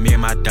world, me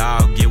and my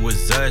dog, it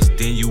was us.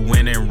 Then you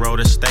went and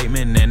wrote a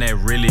statement and that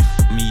really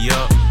f***ed me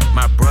up.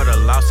 My brother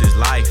lost his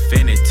life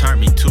and it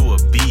turned me to a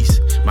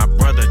beast. My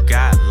brother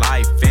got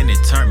life and it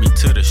turned me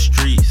to the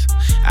streets.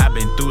 I've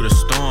been through the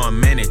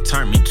storm and it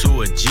turned me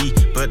to a G.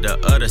 But the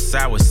other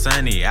side was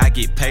sunny, I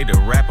get paid to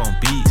rap on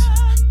beats.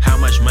 How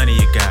much money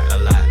you got? A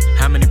lot.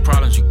 How many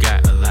problems you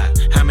got? A lot.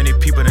 How many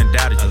people done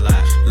doubted you? A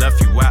lot. Left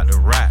you out to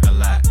rot? A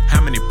lot.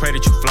 How many pray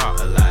that you flop?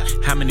 A lot.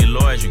 How many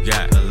lawyers you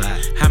got? A lot.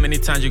 How many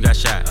times you got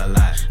shot? A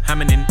lot. How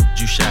many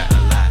you shot? A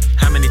lot.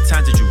 How many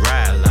times did you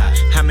ride? A lot.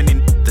 How many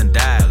done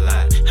died? A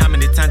lot. How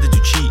many times did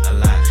you cheat? A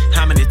lot.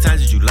 How many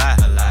times did you lie?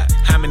 A lot.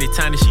 How many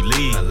times did she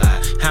leave? A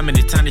lot. How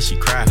many times did she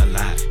cry? A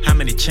lot. How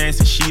many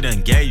chances she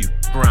done gave you?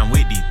 Around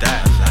with these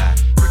thighs. A lot.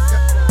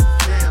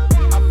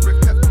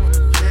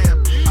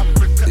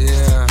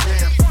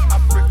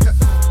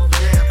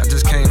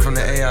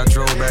 I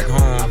drove back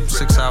home,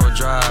 6-hour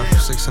drive,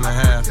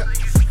 6.5.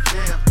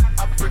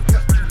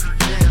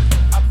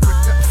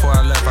 Before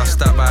I left, I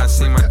stopped by and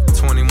seen my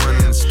 21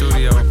 in the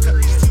studio.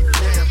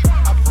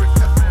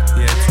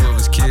 He had 2 of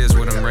his kids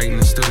with him right in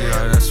the studio.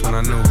 That's when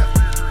I knew.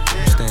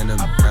 Stand up,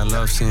 I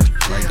love seeing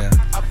like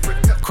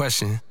that.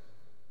 Question.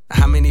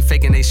 How many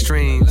faking they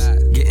streams,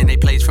 getting they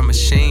plays from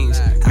machines?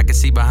 I can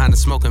see behind the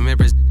smoke and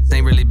mirrors,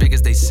 ain't really big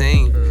as they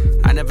seem.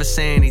 I never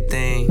say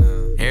anything,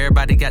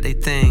 everybody got their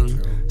thing.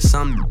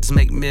 Some niggas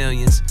make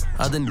millions,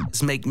 other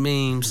niggas make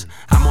memes.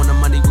 I'm on a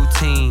money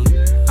routine,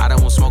 I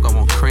don't want smoke, I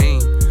want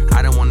cream.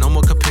 I don't want no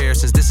more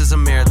comparisons, this is a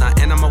marathon.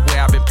 And I'm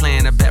aware I've been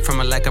playing a bet from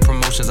a lack of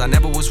promotions. I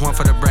never was one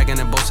for the bragging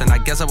and boasting. I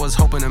guess I was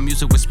hoping the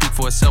music would speak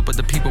for itself, but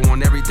the people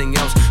want everything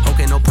else.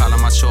 Okay, no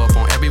problem, I show up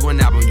on every one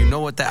album. You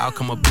know what the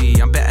outcome will be.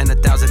 I'm betting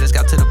 1,000, it's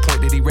got to the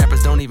point that these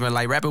rappers don't even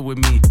like rapping with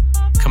me.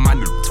 Come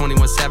on,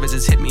 21 Savage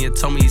just hit me and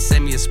told me he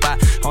sent me a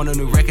spot on a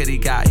new record he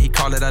got. He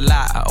called it a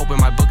lie. I opened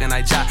my book and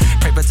I jot.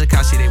 Pray for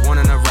Takashi, they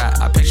wanting a rap.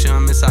 I picture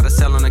him inside a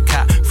cell on a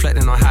cot,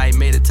 reflecting on how he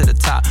made it to the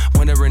top,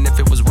 wondering if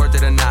it was worth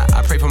it or not.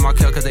 I pray for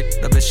Markel cause they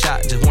up a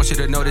shot. Just want you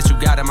to know that you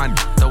got it, my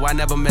though I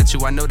never met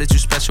you, I know that you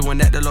special and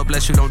that the Lord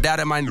bless you. Don't doubt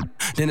it, my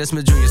Dennis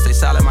Smith Jr. Stay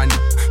solid, my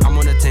I'm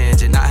on a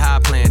tangent, not how I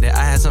planned it.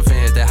 I had some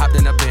fans that hopped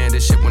in a band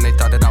and shit when they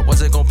thought that I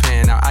wasn't gon'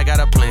 pan. Now I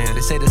got a plan.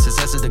 They say the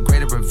success is the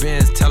greater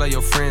revenge. Tell all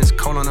your friends,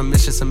 call on a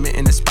mission,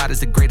 submitting the spot is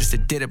the greatest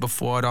that did it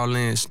before it all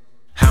ends.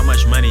 How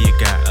much money you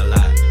got? A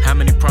lot. How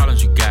many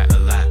problems you got? A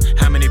lot.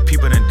 How many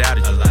people done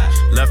doubted you? A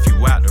lot. Left you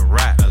out to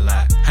rot? A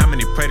lot. How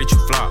many pray that you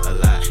flop? A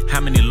lot.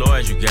 How many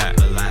lawyers you got?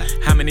 A lot.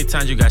 How many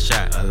times you got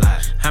shot? A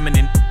lot. How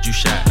many you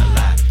shot? A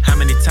lot. How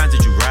many times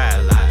did you ride?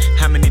 A lot.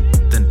 How many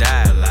done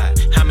died? A lot.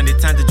 How many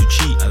times did you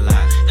cheat? A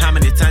lot. How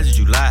many times did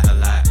you lie? A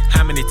lot.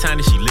 How many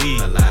times did she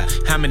leave? A lot.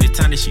 How many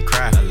times did she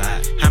cry? A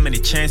lot. How many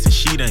chances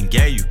she done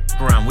gave you?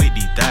 Around with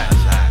these thighs?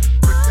 A lot.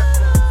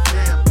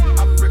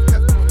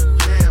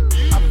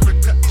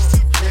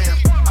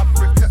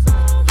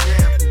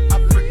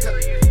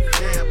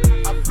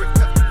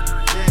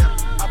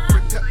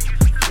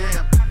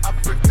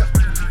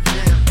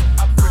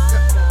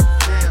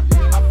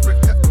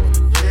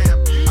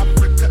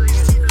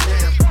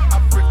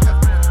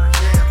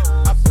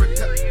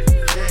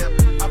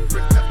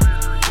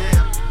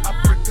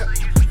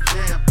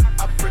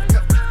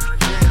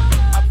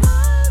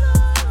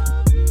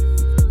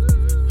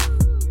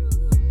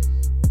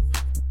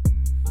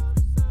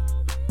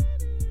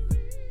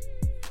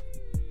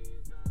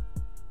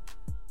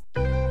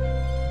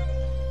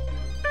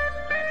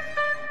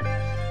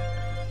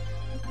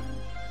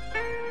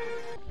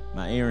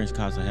 My earrings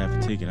cost a half a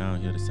ticket. I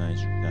don't hear the same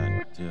shit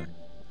out. Yeah.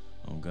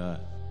 Oh God.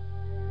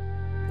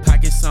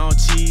 Pockets on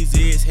cheese,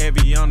 it's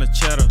heavy on the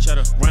cheddar.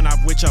 Run off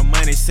with your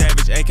money,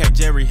 savage, AK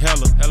Jerry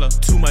Heller.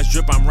 Too much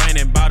drip, I'm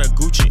raining, bought a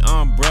Gucci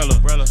umbrella.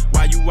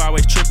 Why you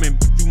always tripping?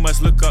 You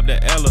must look up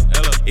to Ella.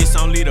 It's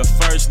only the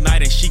first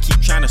night and she keep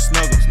tryna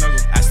snuggle.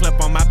 I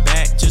slept on my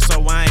back just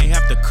so I ain't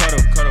have to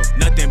cuddle.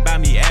 Nothing by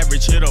me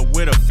average, hit her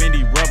with a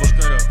Fendi rubber.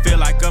 Feel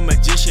like a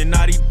magician,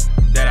 naughty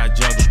that I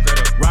juggle.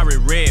 Rory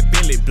red,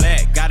 Bentley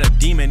black, got a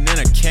demon and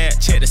a cat.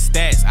 Check the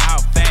stats,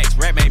 all facts.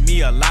 Rap made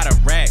me a lot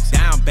of racks.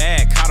 Down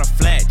bad, caught a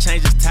flat,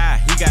 change his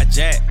tie, he got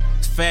jacked.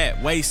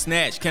 Fat, waist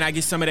snatch, can I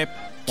get some of that?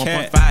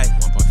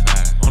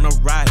 1.5 on a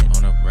ride,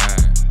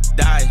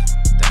 die.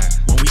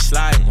 When we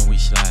slide,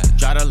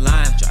 draw the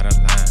line,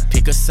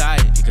 pick a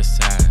side,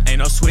 ain't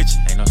no switching,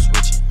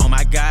 on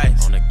my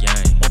guys, on the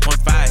game.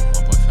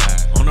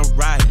 1.5 on a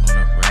ride,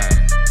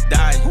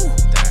 die.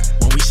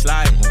 When we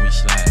slide,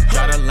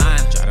 draw the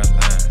line,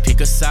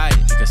 pick a side,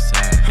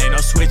 ain't no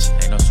switching,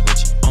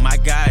 on my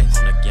guys,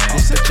 on the game. I'm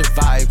such a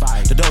vibe,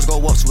 the doors go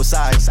up to a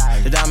size,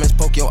 the diamonds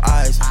poke your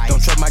eyes,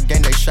 don't trust my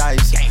gang, they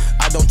shies.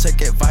 I don't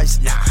take advice,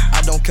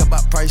 I don't care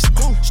about price.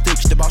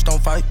 Sticks, the boss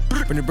don't fight,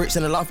 bring the bricks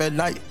in the loft at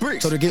night,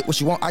 so to get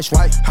what you want, ice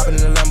white. Hopping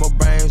in the Lambo,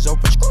 brains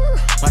open,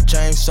 my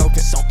chain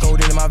soaking,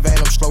 cold in my van,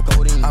 I'm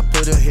stroking. I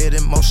put her head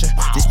in motion,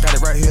 this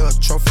paddock right here a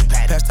trophy.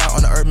 Passed out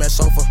on the Earthman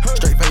sofa,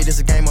 straight fade, this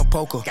a game of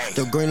poker.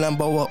 The green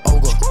Lambo a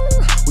ogre,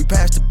 we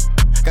passed the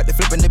got the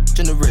flipping the bitch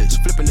in the wrist.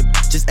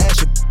 Just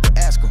ask her.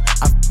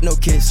 I no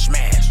kiss.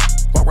 Smash.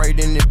 Walk right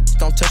in it.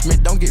 Don't touch me.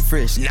 Don't get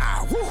fresh.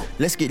 Nah.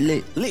 Let's get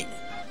lit.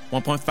 1.5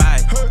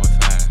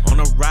 on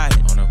a ride.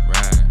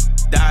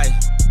 Die.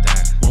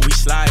 When we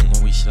slide.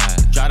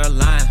 Draw the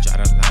line.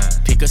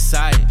 Pick a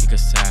side.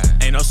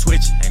 Ain't no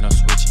switching.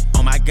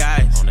 On my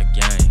guys. On the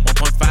game.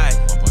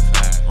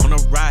 1.5 on a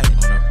ride.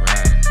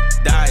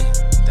 Die.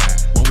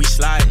 When we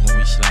slide.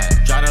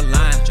 Draw the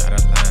line.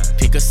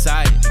 Pick a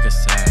side.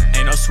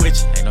 Ain't no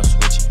switching.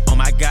 On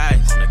my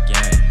guys. On the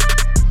game.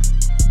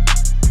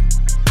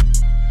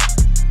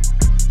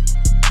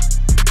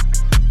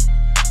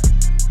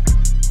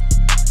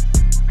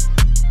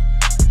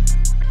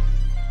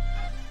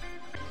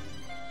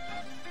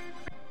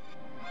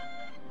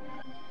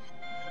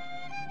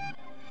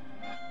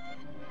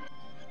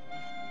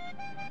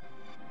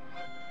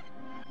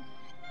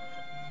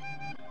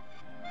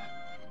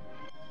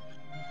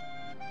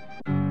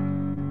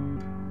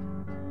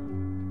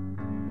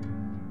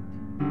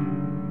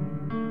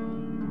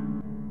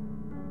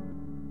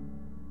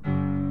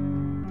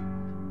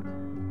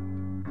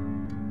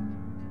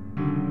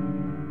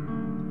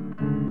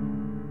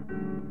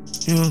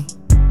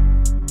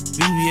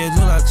 VVS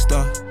look like a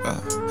star.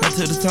 Head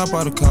to the top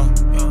of the car.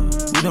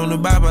 We don't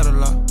abide by the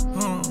law.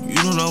 You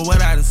don't know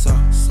what I done saw.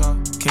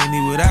 Can't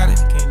live without it.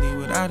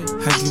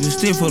 I keep a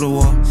stick for the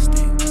wall.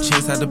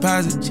 Chase I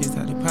deposit.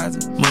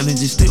 Money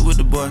just stick with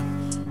the boy.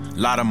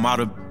 Lot of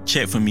model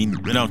check for me.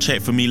 Don't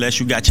check for me unless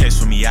you got checks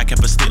for me. I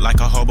kept a stick like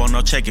a hobo,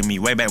 no checking me.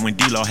 Way back when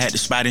D-Lo had the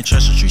spot in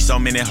Treasure Tree. So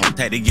many hoes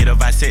had to get a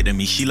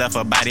vasectomy. She left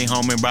her body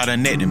home and brought her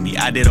neck to me.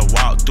 I did a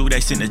walk through,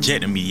 they sent a jet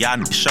to me. Y'all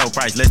know the show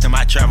price less than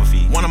my travel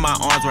fee. One of my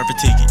arms worth a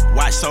ticket.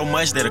 Watched so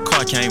much that a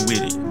car came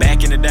with it.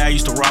 Back in the day, I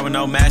used to rob with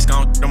no mask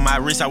on my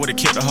wrist. I would've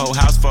killed the whole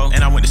house for.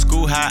 And I went to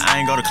school high, I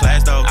ain't go to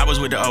class though. I was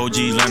with the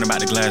OGs, learning about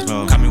the glass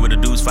bowl. Caught me with a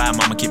dude's fire,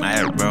 mama keep my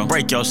air, bro.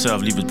 Break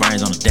yourself, leave his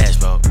brains on the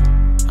dashboard.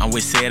 I'm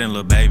with Sid and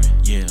Lil Baby,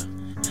 yeah.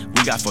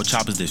 We got 4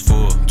 choppers that's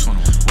full. 21.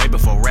 Way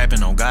before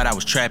rapping, on God, I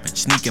was trapping.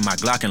 Sneaking my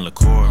Glock and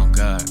liqueur, on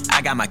God.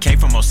 I got my cake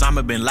from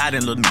Osama Bin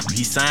Laden, little nigga.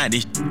 He signed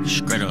this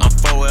straight up. I'm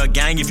 4L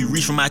gang, if you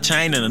reach for my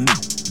chain, and a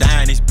nigga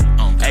dying this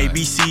on A,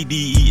 B, C,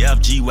 D, E, F,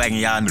 G wagon,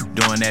 y'all nigga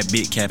doing that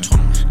big capping.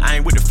 I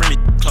ain't with the friendly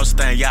closest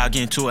thing, y'all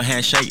getting to a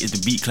handshake is the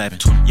beat clapping.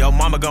 Yo,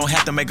 mama gon'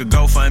 have to make a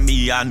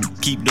GoFundMe, y'all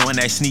keep doing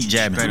that sneak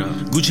jabbing.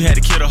 Gucci had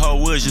to kill the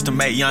whole woods just to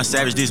make Young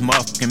Savage this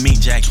motherfucking meat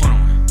jacket.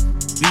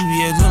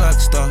 VVS look like a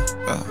star.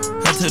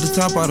 Head to the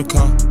top of the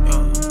car.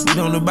 We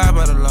don't abide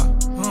by the law.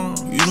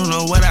 You don't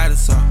know what I done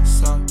saw.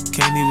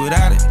 Can't live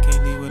without it.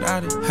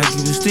 I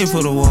keep a stick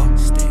for the wall.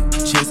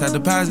 Chase I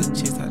deposit.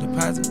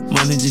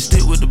 Money just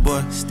stick with the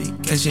boy.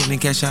 Cash in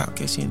and cash out.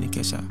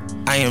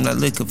 I am not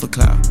looking for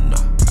clout. No,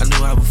 I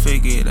knew I would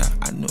figure it out.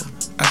 I knew.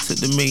 I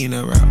took the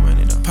millionaire route, run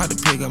it up. Pop the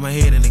pig, got my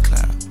head in the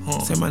cloud.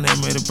 Say my name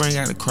ready to bring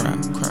out the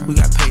crowd. We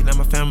got paid, now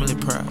my family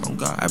proud. On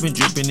God, I've been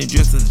dripping and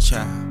dressed as a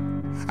child.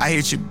 I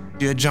hit you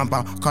jump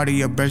out.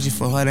 Cartier Bergy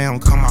for her, they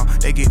don't come out.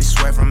 They get the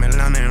sweat from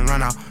Atlanta and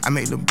run out. I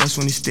make the bus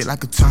when he stick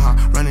like a tongue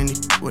out. Running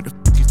it, what the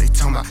f*** they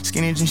talking about?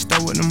 Skinny jeans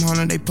stole with them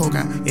 100, they poke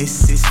out. It's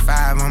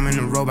 6'5", I'm in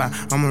the robot.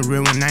 I'm a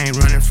real one, I ain't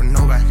running from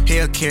nobody.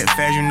 Hellcat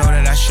fast, you know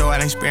that I show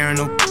out. Ain't sparing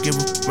no give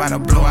a about a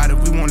blowout.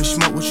 If we wanna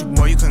smoke with you,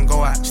 boy, you couldn't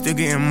go out. Still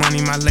getting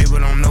money, my label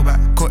don't know about.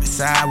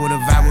 Courtside with a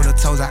vibe with a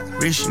toes out.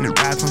 Rich in the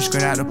ride, come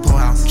straight out the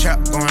pool house. Trap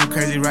going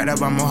crazy right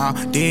up by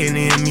Mohawk. Dead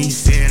in me,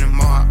 sitting in the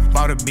Mohawk.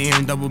 Bought a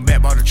BM, double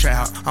back, bought a trap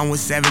house. I'm with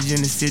Savage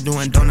in the city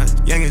doing donuts.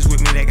 Youngest with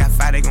me, they got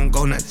 5, they gon'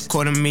 go nuts.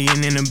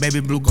 $250,000 in a baby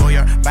blue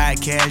Goyard. Buy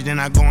cash, then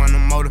I go on the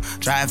motor.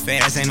 Drive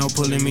fast, ain't no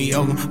pulling me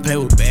over. Play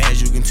with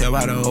bags, you can tell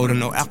by the odor.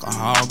 No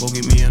alcohol, go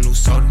get me a new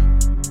soda.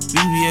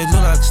 BBS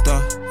look like a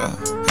star.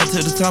 Head to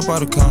the top of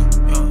the car.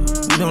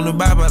 We don't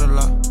abide by the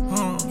law.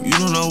 You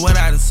don't know what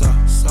I just saw.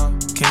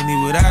 Can't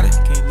live without it.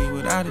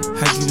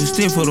 I keep a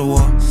stick for the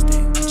wall.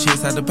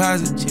 Chest I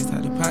deposit.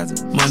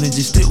 Money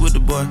just stick with the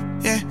boy.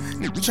 Yeah,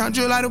 nigga tryna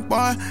drill like a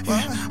boy.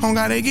 Yeah, don't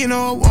gotta get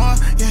no award.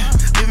 Yeah,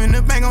 live in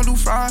the bank, gon' do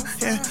fraud.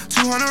 Yeah,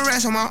 200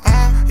 racks on my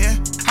arm. Yeah,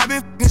 I been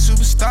f***ing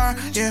superstar.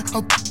 Yeah,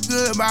 a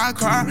good buy a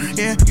car.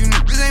 Yeah, you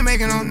niggas ain't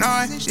making no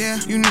noise. Yeah,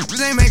 you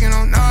niggas ain't making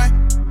no noise.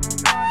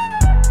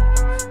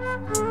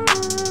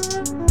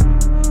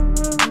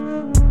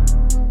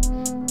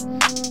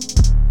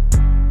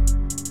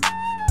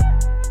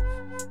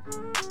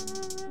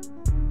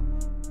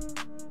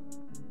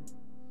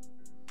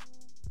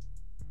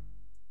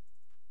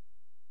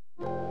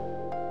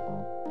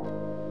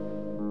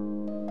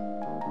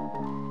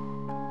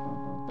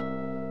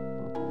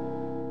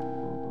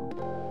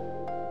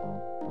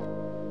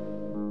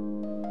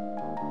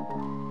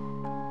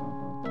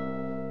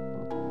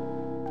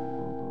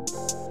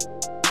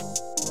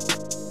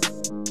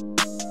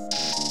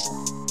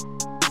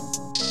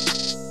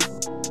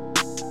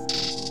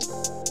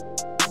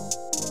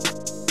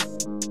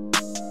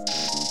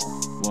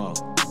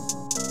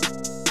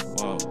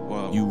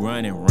 You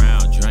running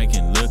around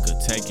drinking liquor,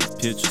 taking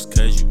pictures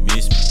cause you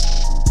miss me.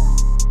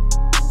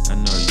 I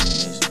know you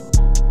miss me.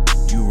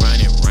 You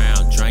running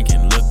around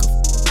drinking liquor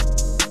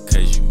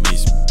cause you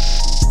miss me.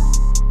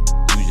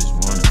 You just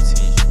want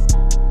attention.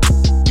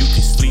 You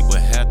can sleep with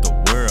half the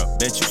world,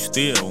 bet you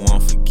still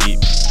won't forget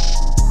me.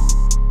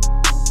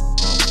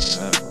 Oh my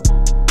God.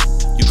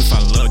 You can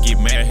fall in love, get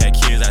married, have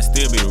kids, I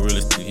still be the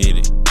realest to hit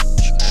it.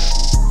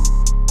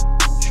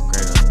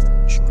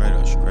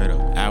 Straight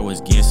up. I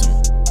was getting some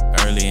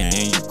early and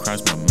then you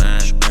crossed my mind.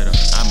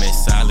 I'm as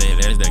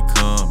solid as they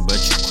come, but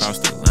you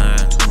crossed the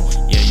line.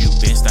 Yeah, you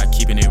been start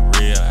keeping it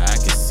real, I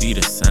can see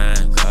the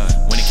signs.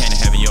 When it came to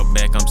having your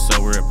back, I'm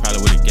so real,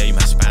 probably would've gave you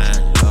my spine.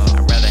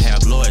 I'd rather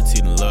have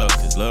loyalty than love,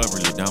 cause love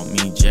really don't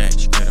mean jack.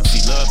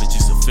 See, love is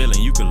just a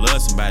feeling, you can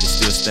love somebody,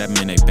 still stab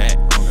them in their back.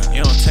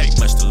 It don't take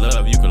much to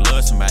love, you can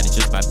love somebody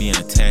just by being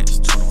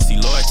attached. See,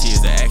 loyalty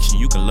is the action,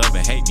 you can love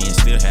and hate me and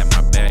still have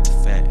my back.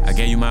 I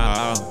gave you my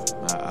all.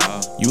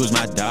 You was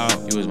my dog.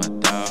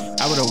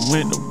 I would've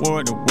went to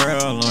war the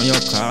world on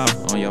your call.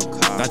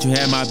 Thought you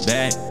had my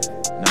back.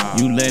 Nah.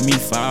 You let me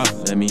fall.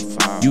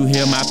 You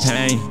heal my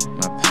pain.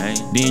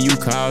 Then you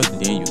caused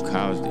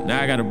it.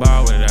 Now I got a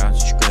ball without you.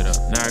 Straight up.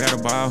 Now I got a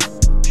ball.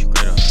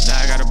 Straight up.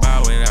 Now I got a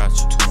ball without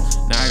you.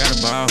 Now I got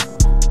a ball.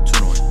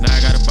 Now I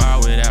got a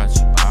ball without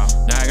you.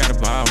 Now I got a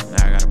ball.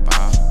 Now I got a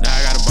ball. Now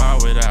I got a ball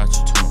without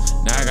you.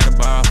 Now I got a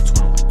ball.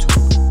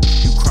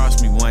 You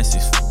crossed me once,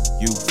 it's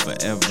you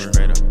forever.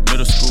 Straight up.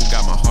 Middle school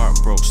got my heart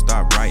broke,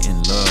 stopped writing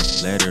love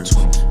letters.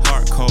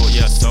 Heart cold,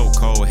 yeah, so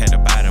cold, had to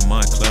buy the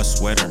Montclair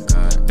sweater.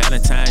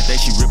 Valentine's Day,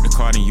 she ripped the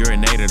card and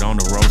urinated on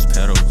the rose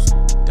petals.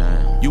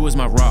 Damn. You was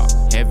my rock,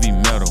 heavy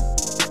metal.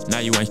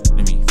 Now you ain't to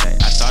me.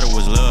 I thought it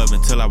was love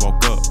until I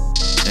woke up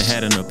and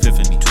had an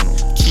epiphany.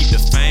 Keep the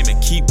fame and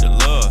keep the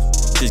love,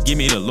 just give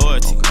me the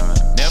loyalty.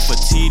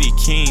 Nefertiti,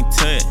 King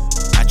Tut,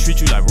 I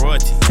treat you like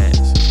royalty.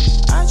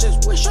 I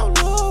just wish your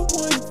love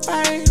wouldn't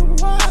fade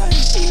away.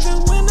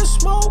 Even when the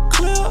smoke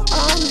clear,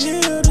 I'm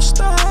here to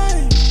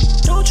stay.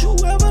 Don't you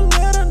ever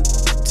let a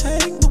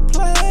take my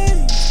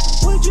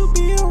place. Would you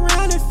be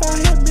around if I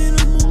had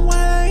minimum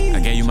wage? I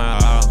gave you my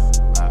all.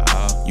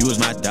 You was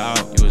my dog.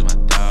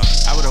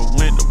 I would've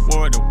went to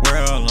war the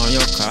world on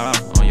your call.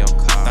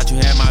 Thought you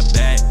had my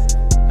back.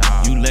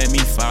 Nah. You let me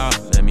fall.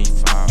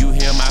 You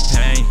heal my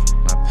pain.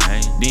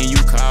 Then you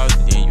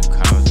caused it.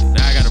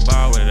 Now I got a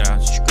ball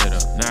without you. Straight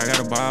up. Now I got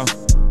a ball.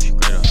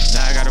 Straight up.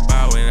 Now I got a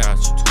ball without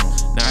you.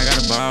 Now I got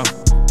a ball.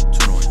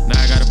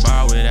 Now I got a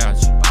ball without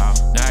you.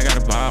 Now I got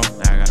a ball.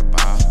 Now I got a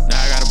ball.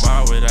 Now I got a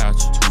ball without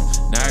you.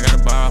 Now I got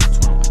a ball.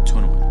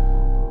 21.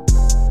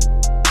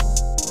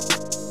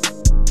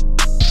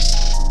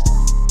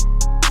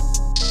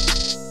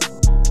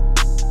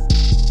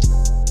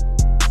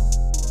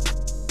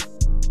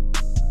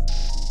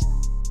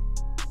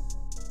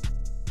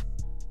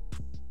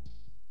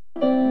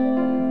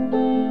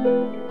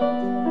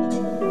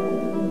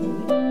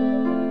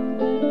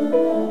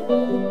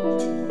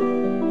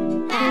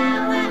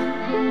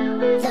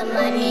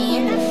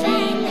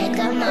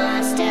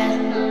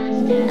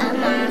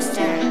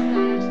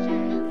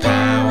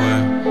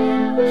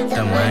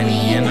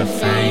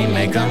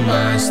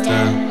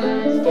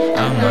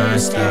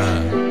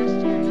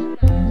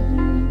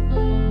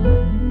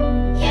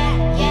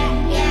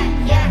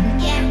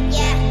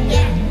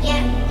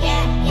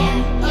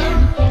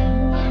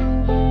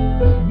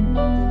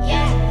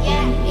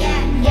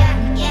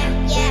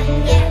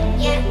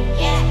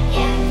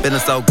 Feeling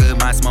so good,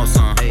 might smoke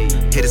some.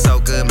 Hit it so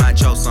good, might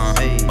choke some.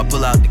 I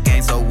pull out the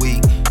game so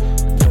weak.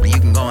 You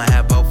can go and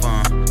have both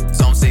fun.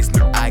 Zone 6,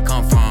 I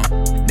come from.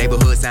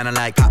 Neighborhood sounding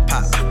like pop,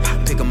 pop.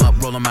 Pick 'em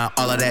up, roll 'em out,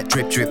 all of that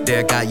drip, drip.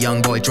 There got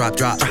young boy drop.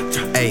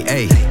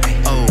 Hey,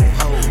 oh,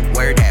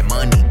 where that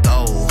money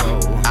go?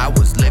 I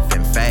was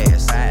living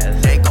fast.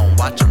 They gon'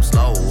 watch 'em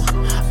slow.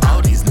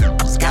 All these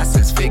niggas got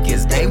 6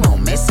 figures, they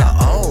won't miss a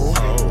O.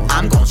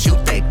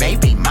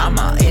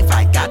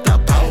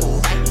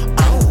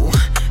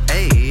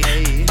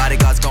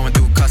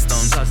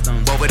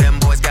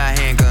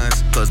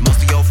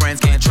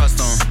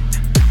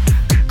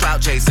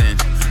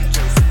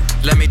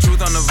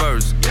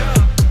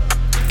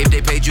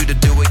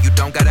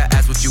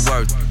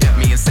 worth.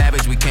 Me and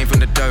Savage, we came from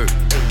the dirt.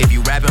 If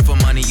you rapping for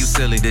money, you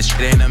silly. This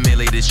shit ain't a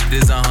milli, this shit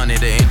is 100.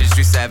 The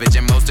industry savage,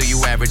 and most of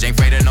you average. Ain't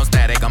afraid of no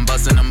static. I'm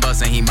bustin'.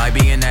 He might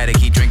be an addict.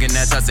 He drinking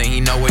that tussin'. He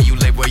know where you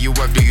live, where you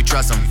work. Do you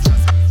trust him?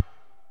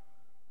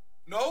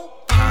 No.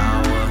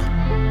 Power,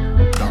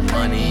 the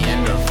money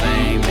and the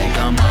fame make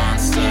a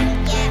monster.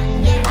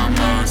 A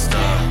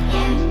monster.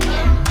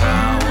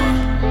 Power,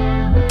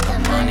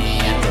 the money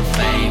and the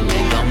fame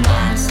make a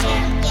monster.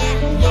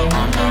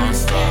 A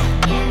monster.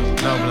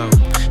 Low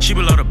blow. She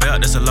below the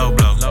belt, that's a low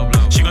blow.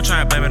 She gon'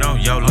 try and blame it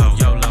on YOLO.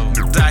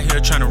 Niggas out here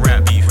tryna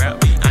rap beef.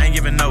 I ain't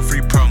giving no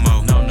free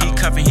promo. He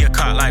cuffin', he a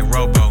caught like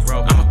Robo.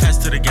 I'ma pass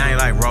to the gang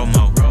like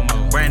Romo.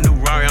 Brand new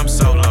Rari, I'm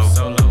solo.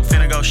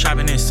 Finna go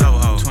shopping in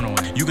Soho.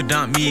 You could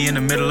dump me in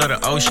the middle of the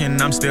ocean,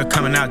 I'm still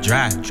coming out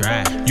dry.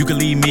 You could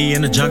leave me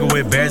in the jungle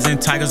with bears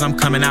and tigers, I'm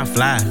coming out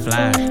fly.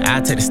 I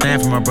take the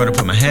stand for my brother,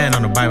 put my hand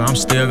on the Bible, I'm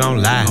still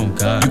gon' lie.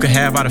 You could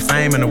have all the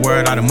fame in the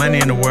world, all the money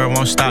in the world,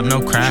 won't stop, no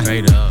cry.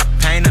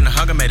 Pain and the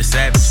hunger made a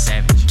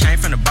savage. Came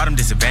from the bottom,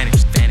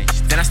 disadvantage.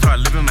 Then I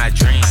started living my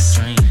dreams.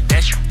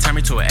 That shit turned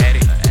me to an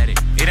addict.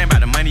 It ain't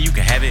about the money, you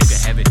can have it.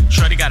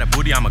 Shorty got a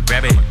booty, I'ma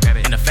grab it.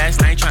 In the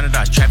fast lane, tryna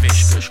dodge traffic.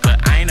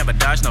 But I ain't never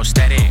dodged no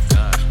static.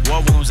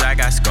 War wounds, I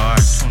got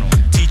scars.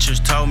 Teachers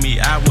told me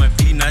I wouldn't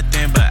be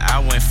nothing, but I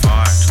went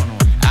far.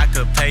 I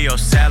could pay your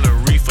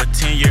salary for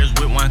 10 years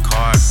with one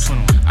card.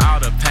 All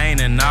the pain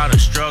and all the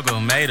struggle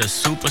made a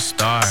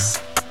superstar.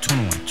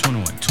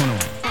 21.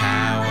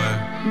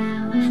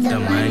 Power, the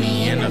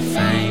money and the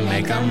fame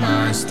make a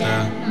monster.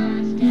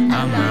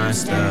 A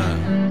monster.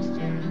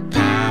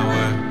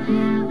 Power,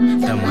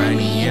 the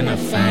money and the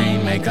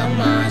fame make a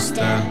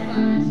monster.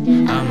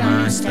 A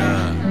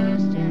monster.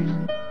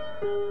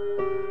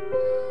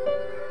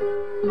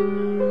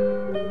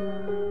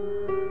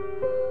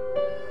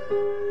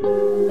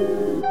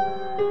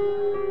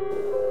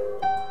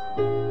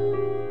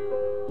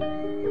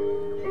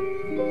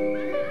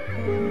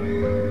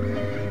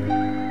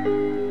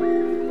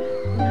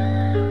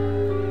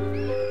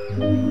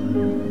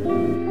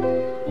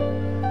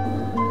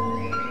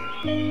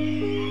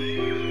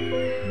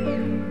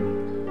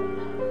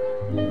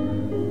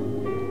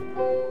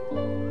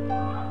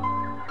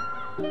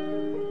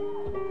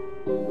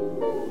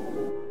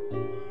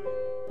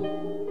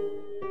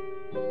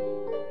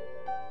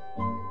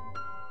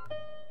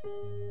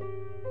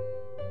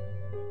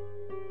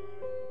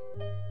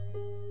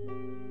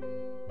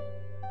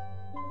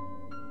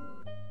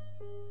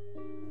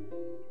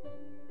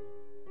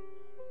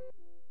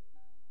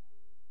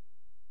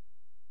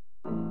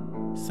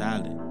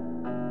 Solid,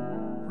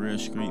 real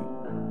scream,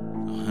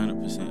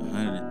 100%,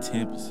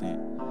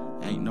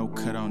 110%. Ain't no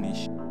cut on this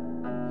shit.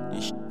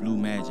 This shit blue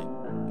magic,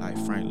 like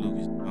Frank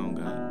Lucas on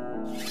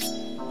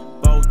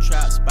God. Bold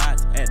trap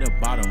spots at the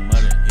bottom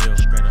of the hill.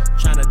 Straight up,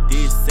 tryna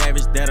diss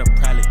Savage, that'll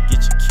probably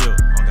get you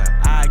killed. On God,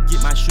 I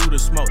get my shooter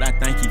smoked, I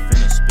think he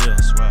finna spill.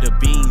 The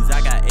beans,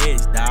 I got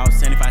eggs, dawg,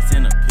 75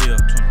 cents a pill.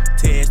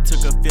 Tez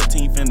took a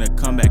 15, finna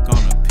come back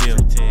on a pill.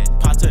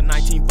 Pop took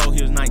 19-4,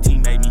 he was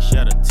 19, made me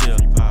shed a tear.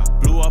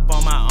 Blew up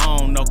on my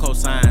own, no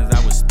cosigns,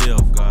 I was still.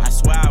 I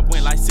swear I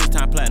went like 6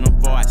 times platinum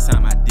before I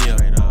signed my deal.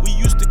 We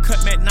used to cut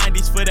Mac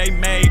 90s for they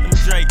made them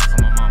Drakes.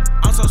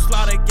 Also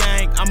slaughter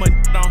gang, I'm a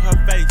on her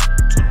face.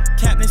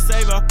 Captain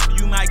Saver,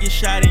 you might get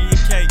shot in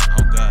your cake.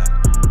 Oh God.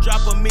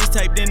 Drop a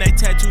mixtape, then they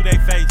tattoo their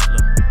face.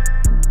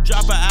 Look.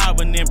 Drop an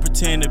album, then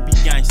pretend to be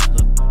gangsta.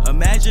 Look.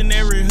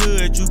 Imaginary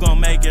hood, you gon'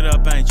 make it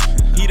up, ain't you?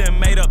 He done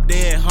made up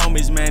dead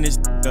homies, man, this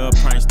a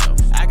prankster.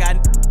 I got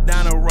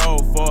down the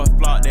road for a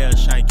flock, they'll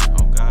shank you.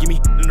 Oh God. Give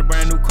me in a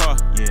brand new car.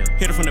 Yeah.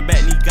 Hit her from the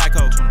back, need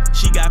Geico.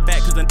 She got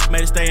fat cause the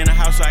made her stay in the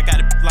house, so I got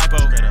it lipo.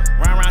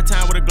 Run around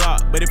town with a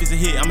Glock, but if it's a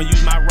hit, I'ma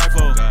use my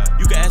rifle.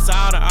 You can ask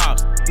all the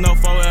ops, no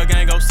 4L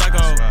gang go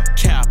psycho.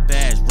 Cap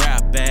ass,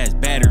 rap ass,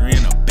 battery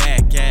in a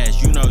back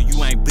ass. You know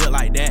you ain't built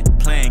like that.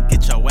 Playing,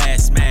 get your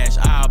ass smashed.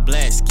 All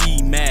black,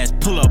 ski mask,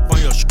 pull up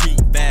on your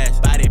street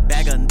fast. Body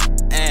bag of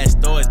ass,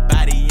 throw his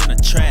body in the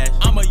trash.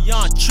 I'm a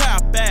young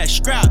trap ass,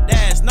 scrap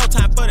ass, no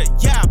time for the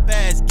yap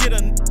ass. Get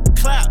a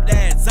clap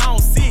ass, zone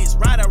 6,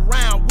 ride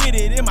around with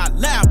it in my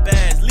lap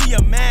ass. Leave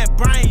your man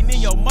brain in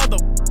your mother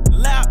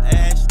lap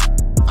ass.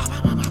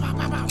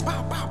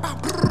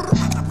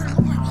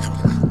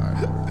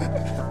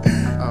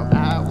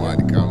 I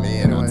want to come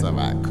in on some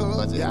of my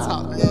cool, just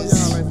talk this.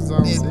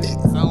 Zone 6.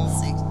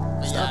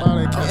 Stop all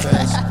that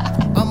cash.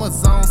 I'm a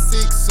zone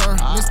 6er,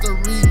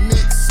 Mr.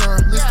 Remixer,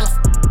 Mr.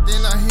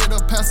 Then I hit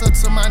a passer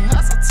to my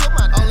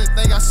only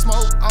thing I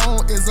smoke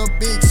on is a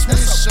big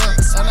swisher.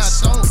 And I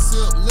don't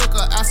sip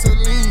liquor, I sip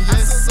lean,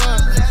 yes sir.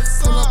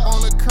 Pull up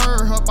on the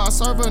curb, help I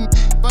serve a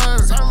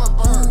bird.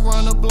 Who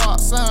run the block,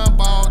 sign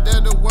ball,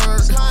 they're the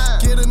word.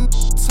 Get a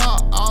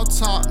top, all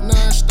top,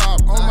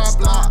 non-stop. On my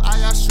block, I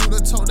got shooter,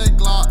 tote that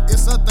Glock.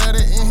 It's a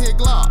 30 in here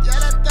Glock.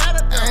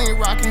 I ain't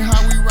rockin'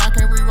 how we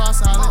rockin', we rock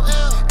solid.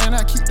 And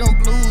I keep them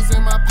blues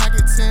in my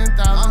pocket, 10,000.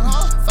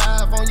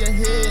 5 on your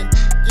head,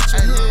 get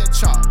your head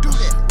chopped. Do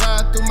that.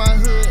 Ride through my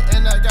hood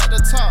and I got the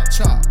top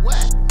chop.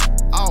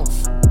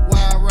 Off, why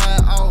I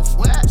ride off?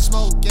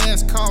 Smoke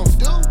gas, cough.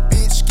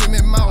 Bitch, give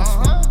me mouth.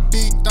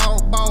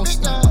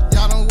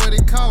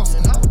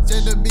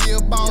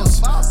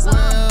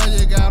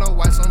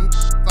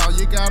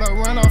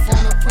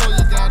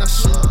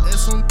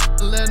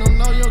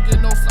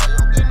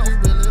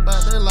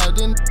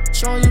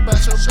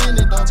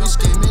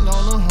 skimming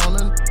on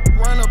 100,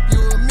 run up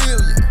you a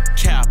million.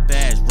 Cap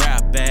ass,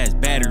 rap ass,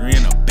 battery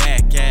in a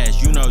back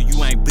ass. You know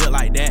you ain't built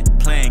like that.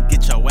 Playing,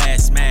 get your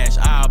ass smashed.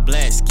 All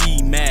black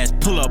ski mask,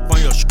 pull up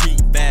on your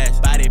street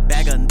fast. Body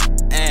bag of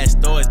ass,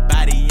 throw his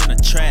body in the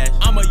trash.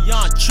 I'm a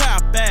young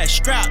trap ass,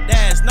 strapped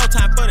ass, no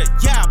time for the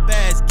yap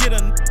ass. Get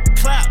a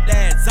clap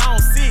ass, zone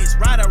 6,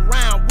 ride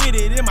around with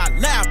it in my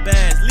lap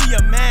ass. Leave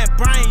your man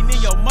brain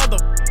in your mother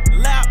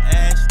lap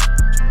ass.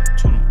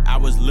 I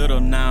was little,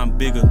 now I'm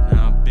bigger.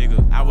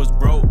 I was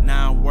broke,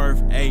 now I'm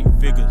worth 8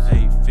 figures.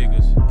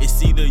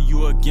 It's either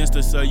you against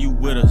us or you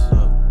with us.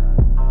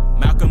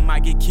 Malcolm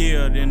might get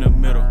killed in the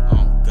middle.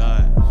 Oh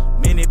God.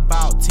 Minute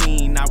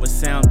 14, I was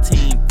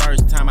 17.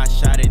 First time I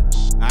shot it,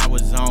 I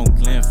was on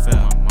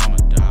Glenfell. My mama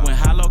died. When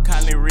Hollow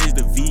Collin reached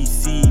the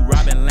VC,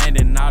 Robin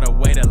Landon all the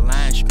way to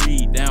Line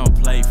Street, they don't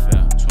play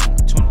fair.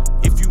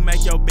 If you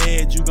make your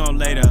bed, you gon'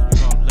 lay there.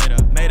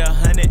 Made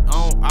 100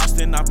 on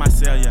Austin off my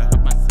cell, yeah.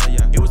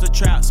 It was a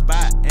trap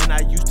spot, and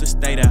I used to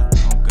stay there.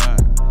 Oh God.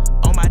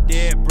 On my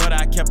dead brother,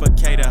 I kept a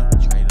cater.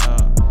 Straight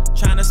up.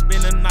 Tryna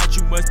spend the night,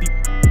 you must be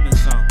in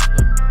some.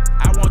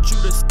 I want you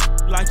to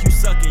like you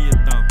sucking your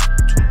thumb.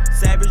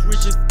 Savage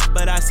riches,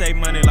 but I save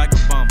money like a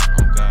bum.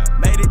 Oh God.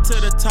 Made it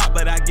to the top,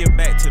 but I give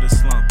back to the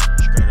slum.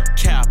 Straight up.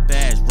 Cap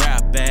ass,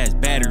 rap ass,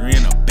 battery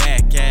in a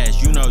back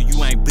ass. You know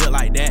you ain't built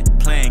like that.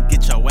 Playing,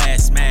 get your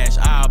ass smashed.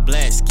 All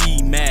black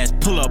ski mask,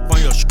 pull up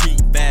on your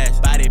street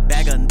fast. Body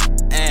bag of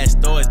ass,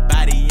 throw his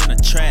body in the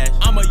trash.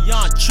 I'm a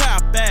young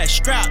trap ass,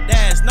 strapped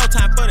ass, no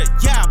time for the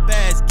yap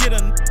ass. Get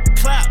a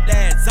clap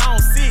ass, zone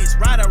 6,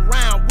 ride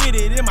around with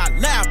it in my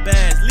lap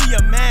ass. Leave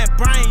your man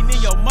brain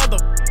in your mother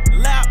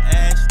lap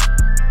ass.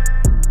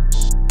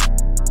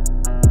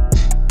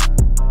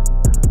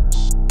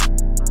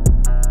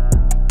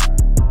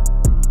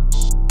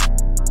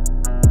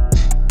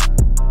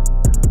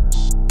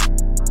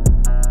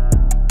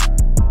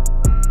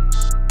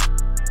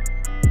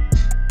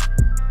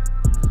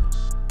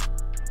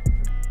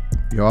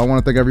 Yo, I want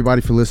to thank everybody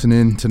for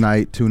listening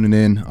tonight, tuning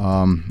in.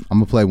 I'm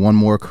going to play one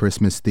more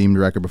Christmas themed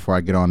record before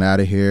I get on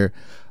out of here.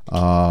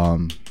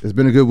 It's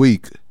been a good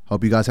week.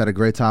 Hope you guys had a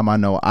great time. I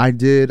know I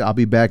did. I'll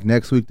be back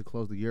next week to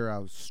close the year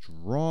out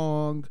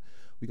strong.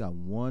 We got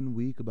 1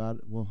 week,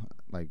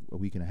 like a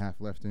week and a half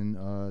left in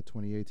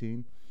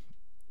 2018.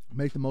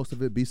 Make the most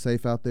of it. Be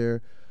safe out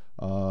there.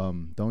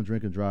 Don't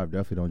drink and drive.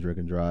 Definitely don't drink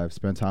and drive.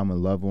 Spend time with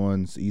loved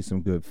ones. Eat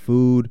some good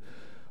food.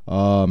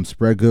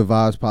 Spread good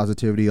vibes,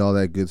 positivity, all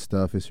that good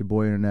stuff. It's your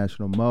boy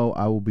International Mo.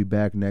 I will be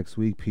back next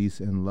week. Peace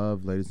and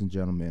love, ladies and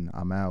gentlemen.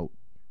 I'm out.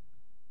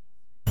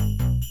 Hey.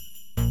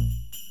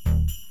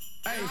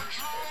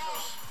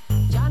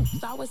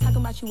 John's always talking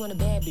about you want a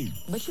bad bitch,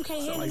 but you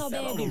can't handle no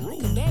bad bitch,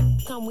 cause bad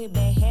bitch come with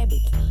bad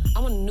habits.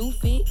 I want a new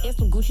fit and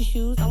some Gucci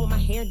shoes. I want my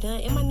hair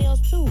done and my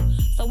nails too.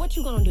 So what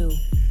you gonna do?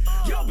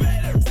 Yo,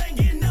 better ain't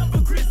getting up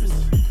for Christmas.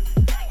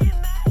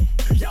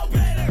 Yo,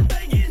 better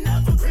ain't getting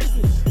up for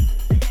Christmas.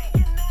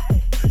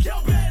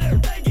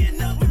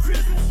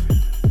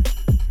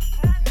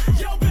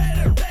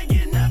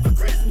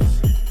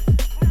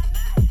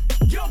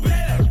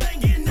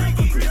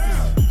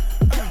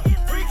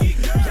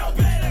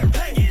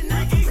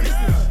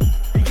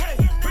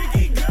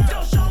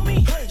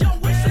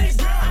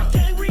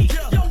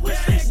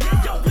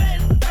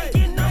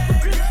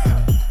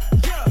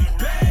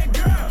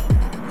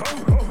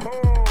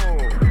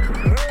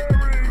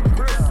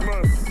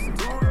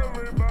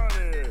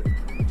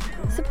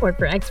 Support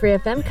for X-Ray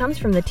FM comes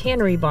from the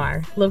Tannery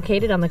Bar.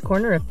 Located on the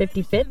corner of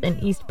 55th and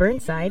East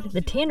Burnside,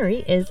 the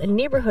Tannery is a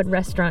neighborhood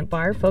restaurant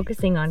bar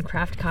focusing on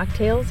craft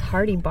cocktails,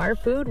 hearty bar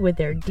food with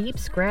their deep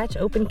scratch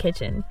open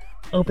kitchen.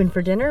 Open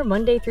for dinner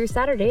Monday through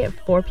Saturday at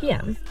 4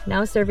 p.m.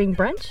 Now serving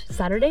brunch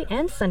Saturday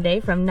and Sunday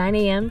from 9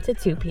 a.m. to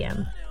 2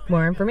 p.m.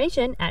 More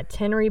information at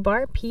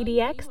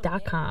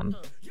tannerybarpdx.com.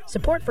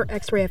 Support for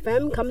X-Ray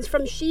FM comes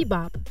from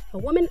She-Bop, a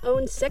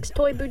woman-owned sex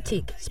toy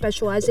boutique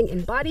specializing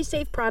in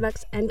body-safe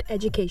products and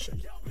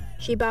education.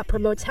 She-Bop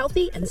promotes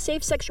healthy and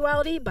safe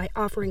sexuality by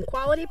offering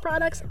quality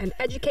products and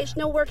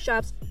educational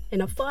workshops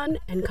in a fun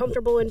and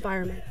comfortable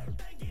environment.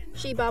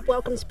 She-Bop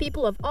welcomes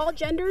people of all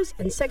genders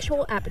and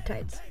sexual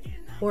appetites.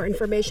 More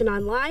information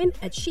online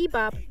at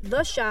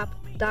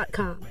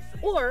sheboptheshop.com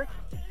or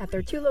at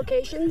their 2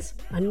 locations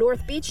on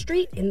North Beach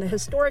Street in the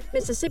historic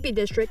Mississippi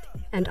District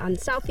and on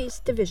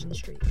Southeast Division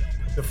Street.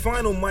 The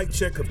final mic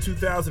check of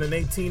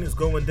 2018 is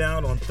going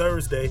down on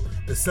Thursday,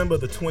 December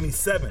the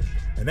 27th,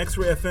 and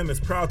X-Ray FM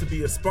is proud to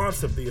be a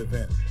sponsor of the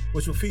event,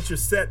 which will feature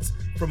sets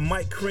from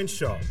Mike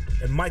Crenshaw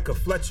and Micah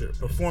Fletcher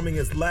performing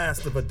his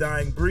Last of a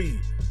Dying Breed.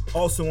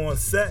 Also on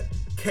set,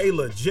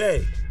 Kayla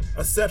J,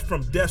 a set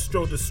from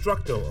Destro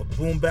Destructo of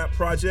Boom Bap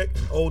Project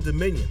and Old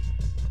Dominion.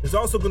 There's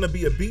also going to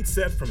be a beat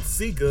set from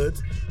C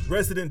Goods,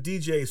 resident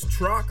DJs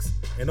Trox,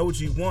 and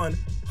OG1,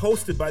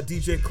 hosted by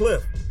DJ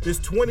Cliff. This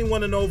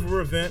 21 and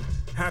over event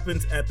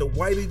happens at the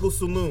White Eagle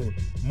Saloon.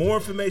 More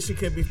information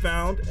can be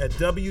found at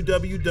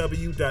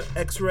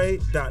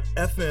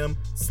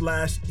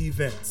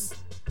www.xray.fm/events.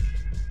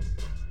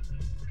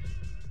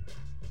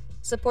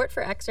 Support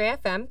for X-Ray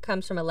FM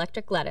comes from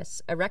Electric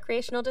Lettuce, a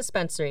recreational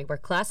dispensary where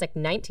classic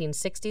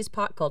 1960s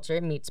pot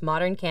culture meets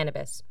modern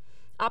cannabis.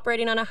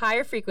 Operating on a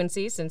higher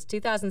frequency since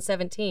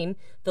 2017,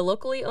 the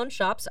locally owned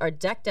shops are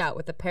decked out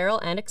with apparel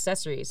and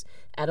accessories,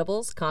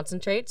 edibles,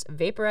 concentrates,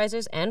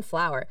 vaporizers, and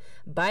flour,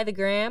 by the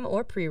gram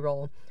or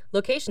pre-roll.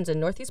 Locations in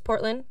Northeast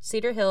Portland,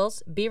 Cedar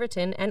Hills,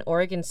 Beaverton, and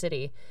Oregon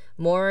City.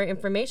 More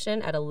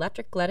information at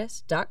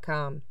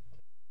electriclettuce.com.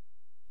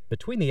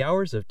 Between the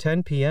hours of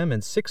 10 p.m.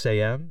 and 6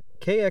 a.m.,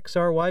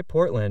 KXRY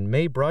Portland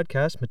may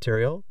broadcast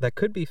material that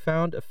could be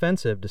found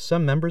offensive to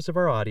some members of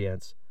our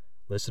audience.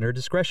 Listener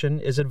discretion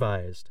is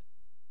advised.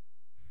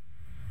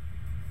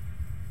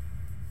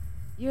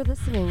 You're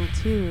listening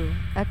to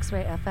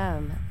X-Ray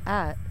FM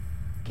at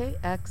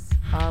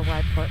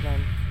KXRY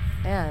Portland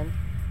and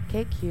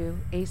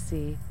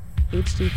KQAC HD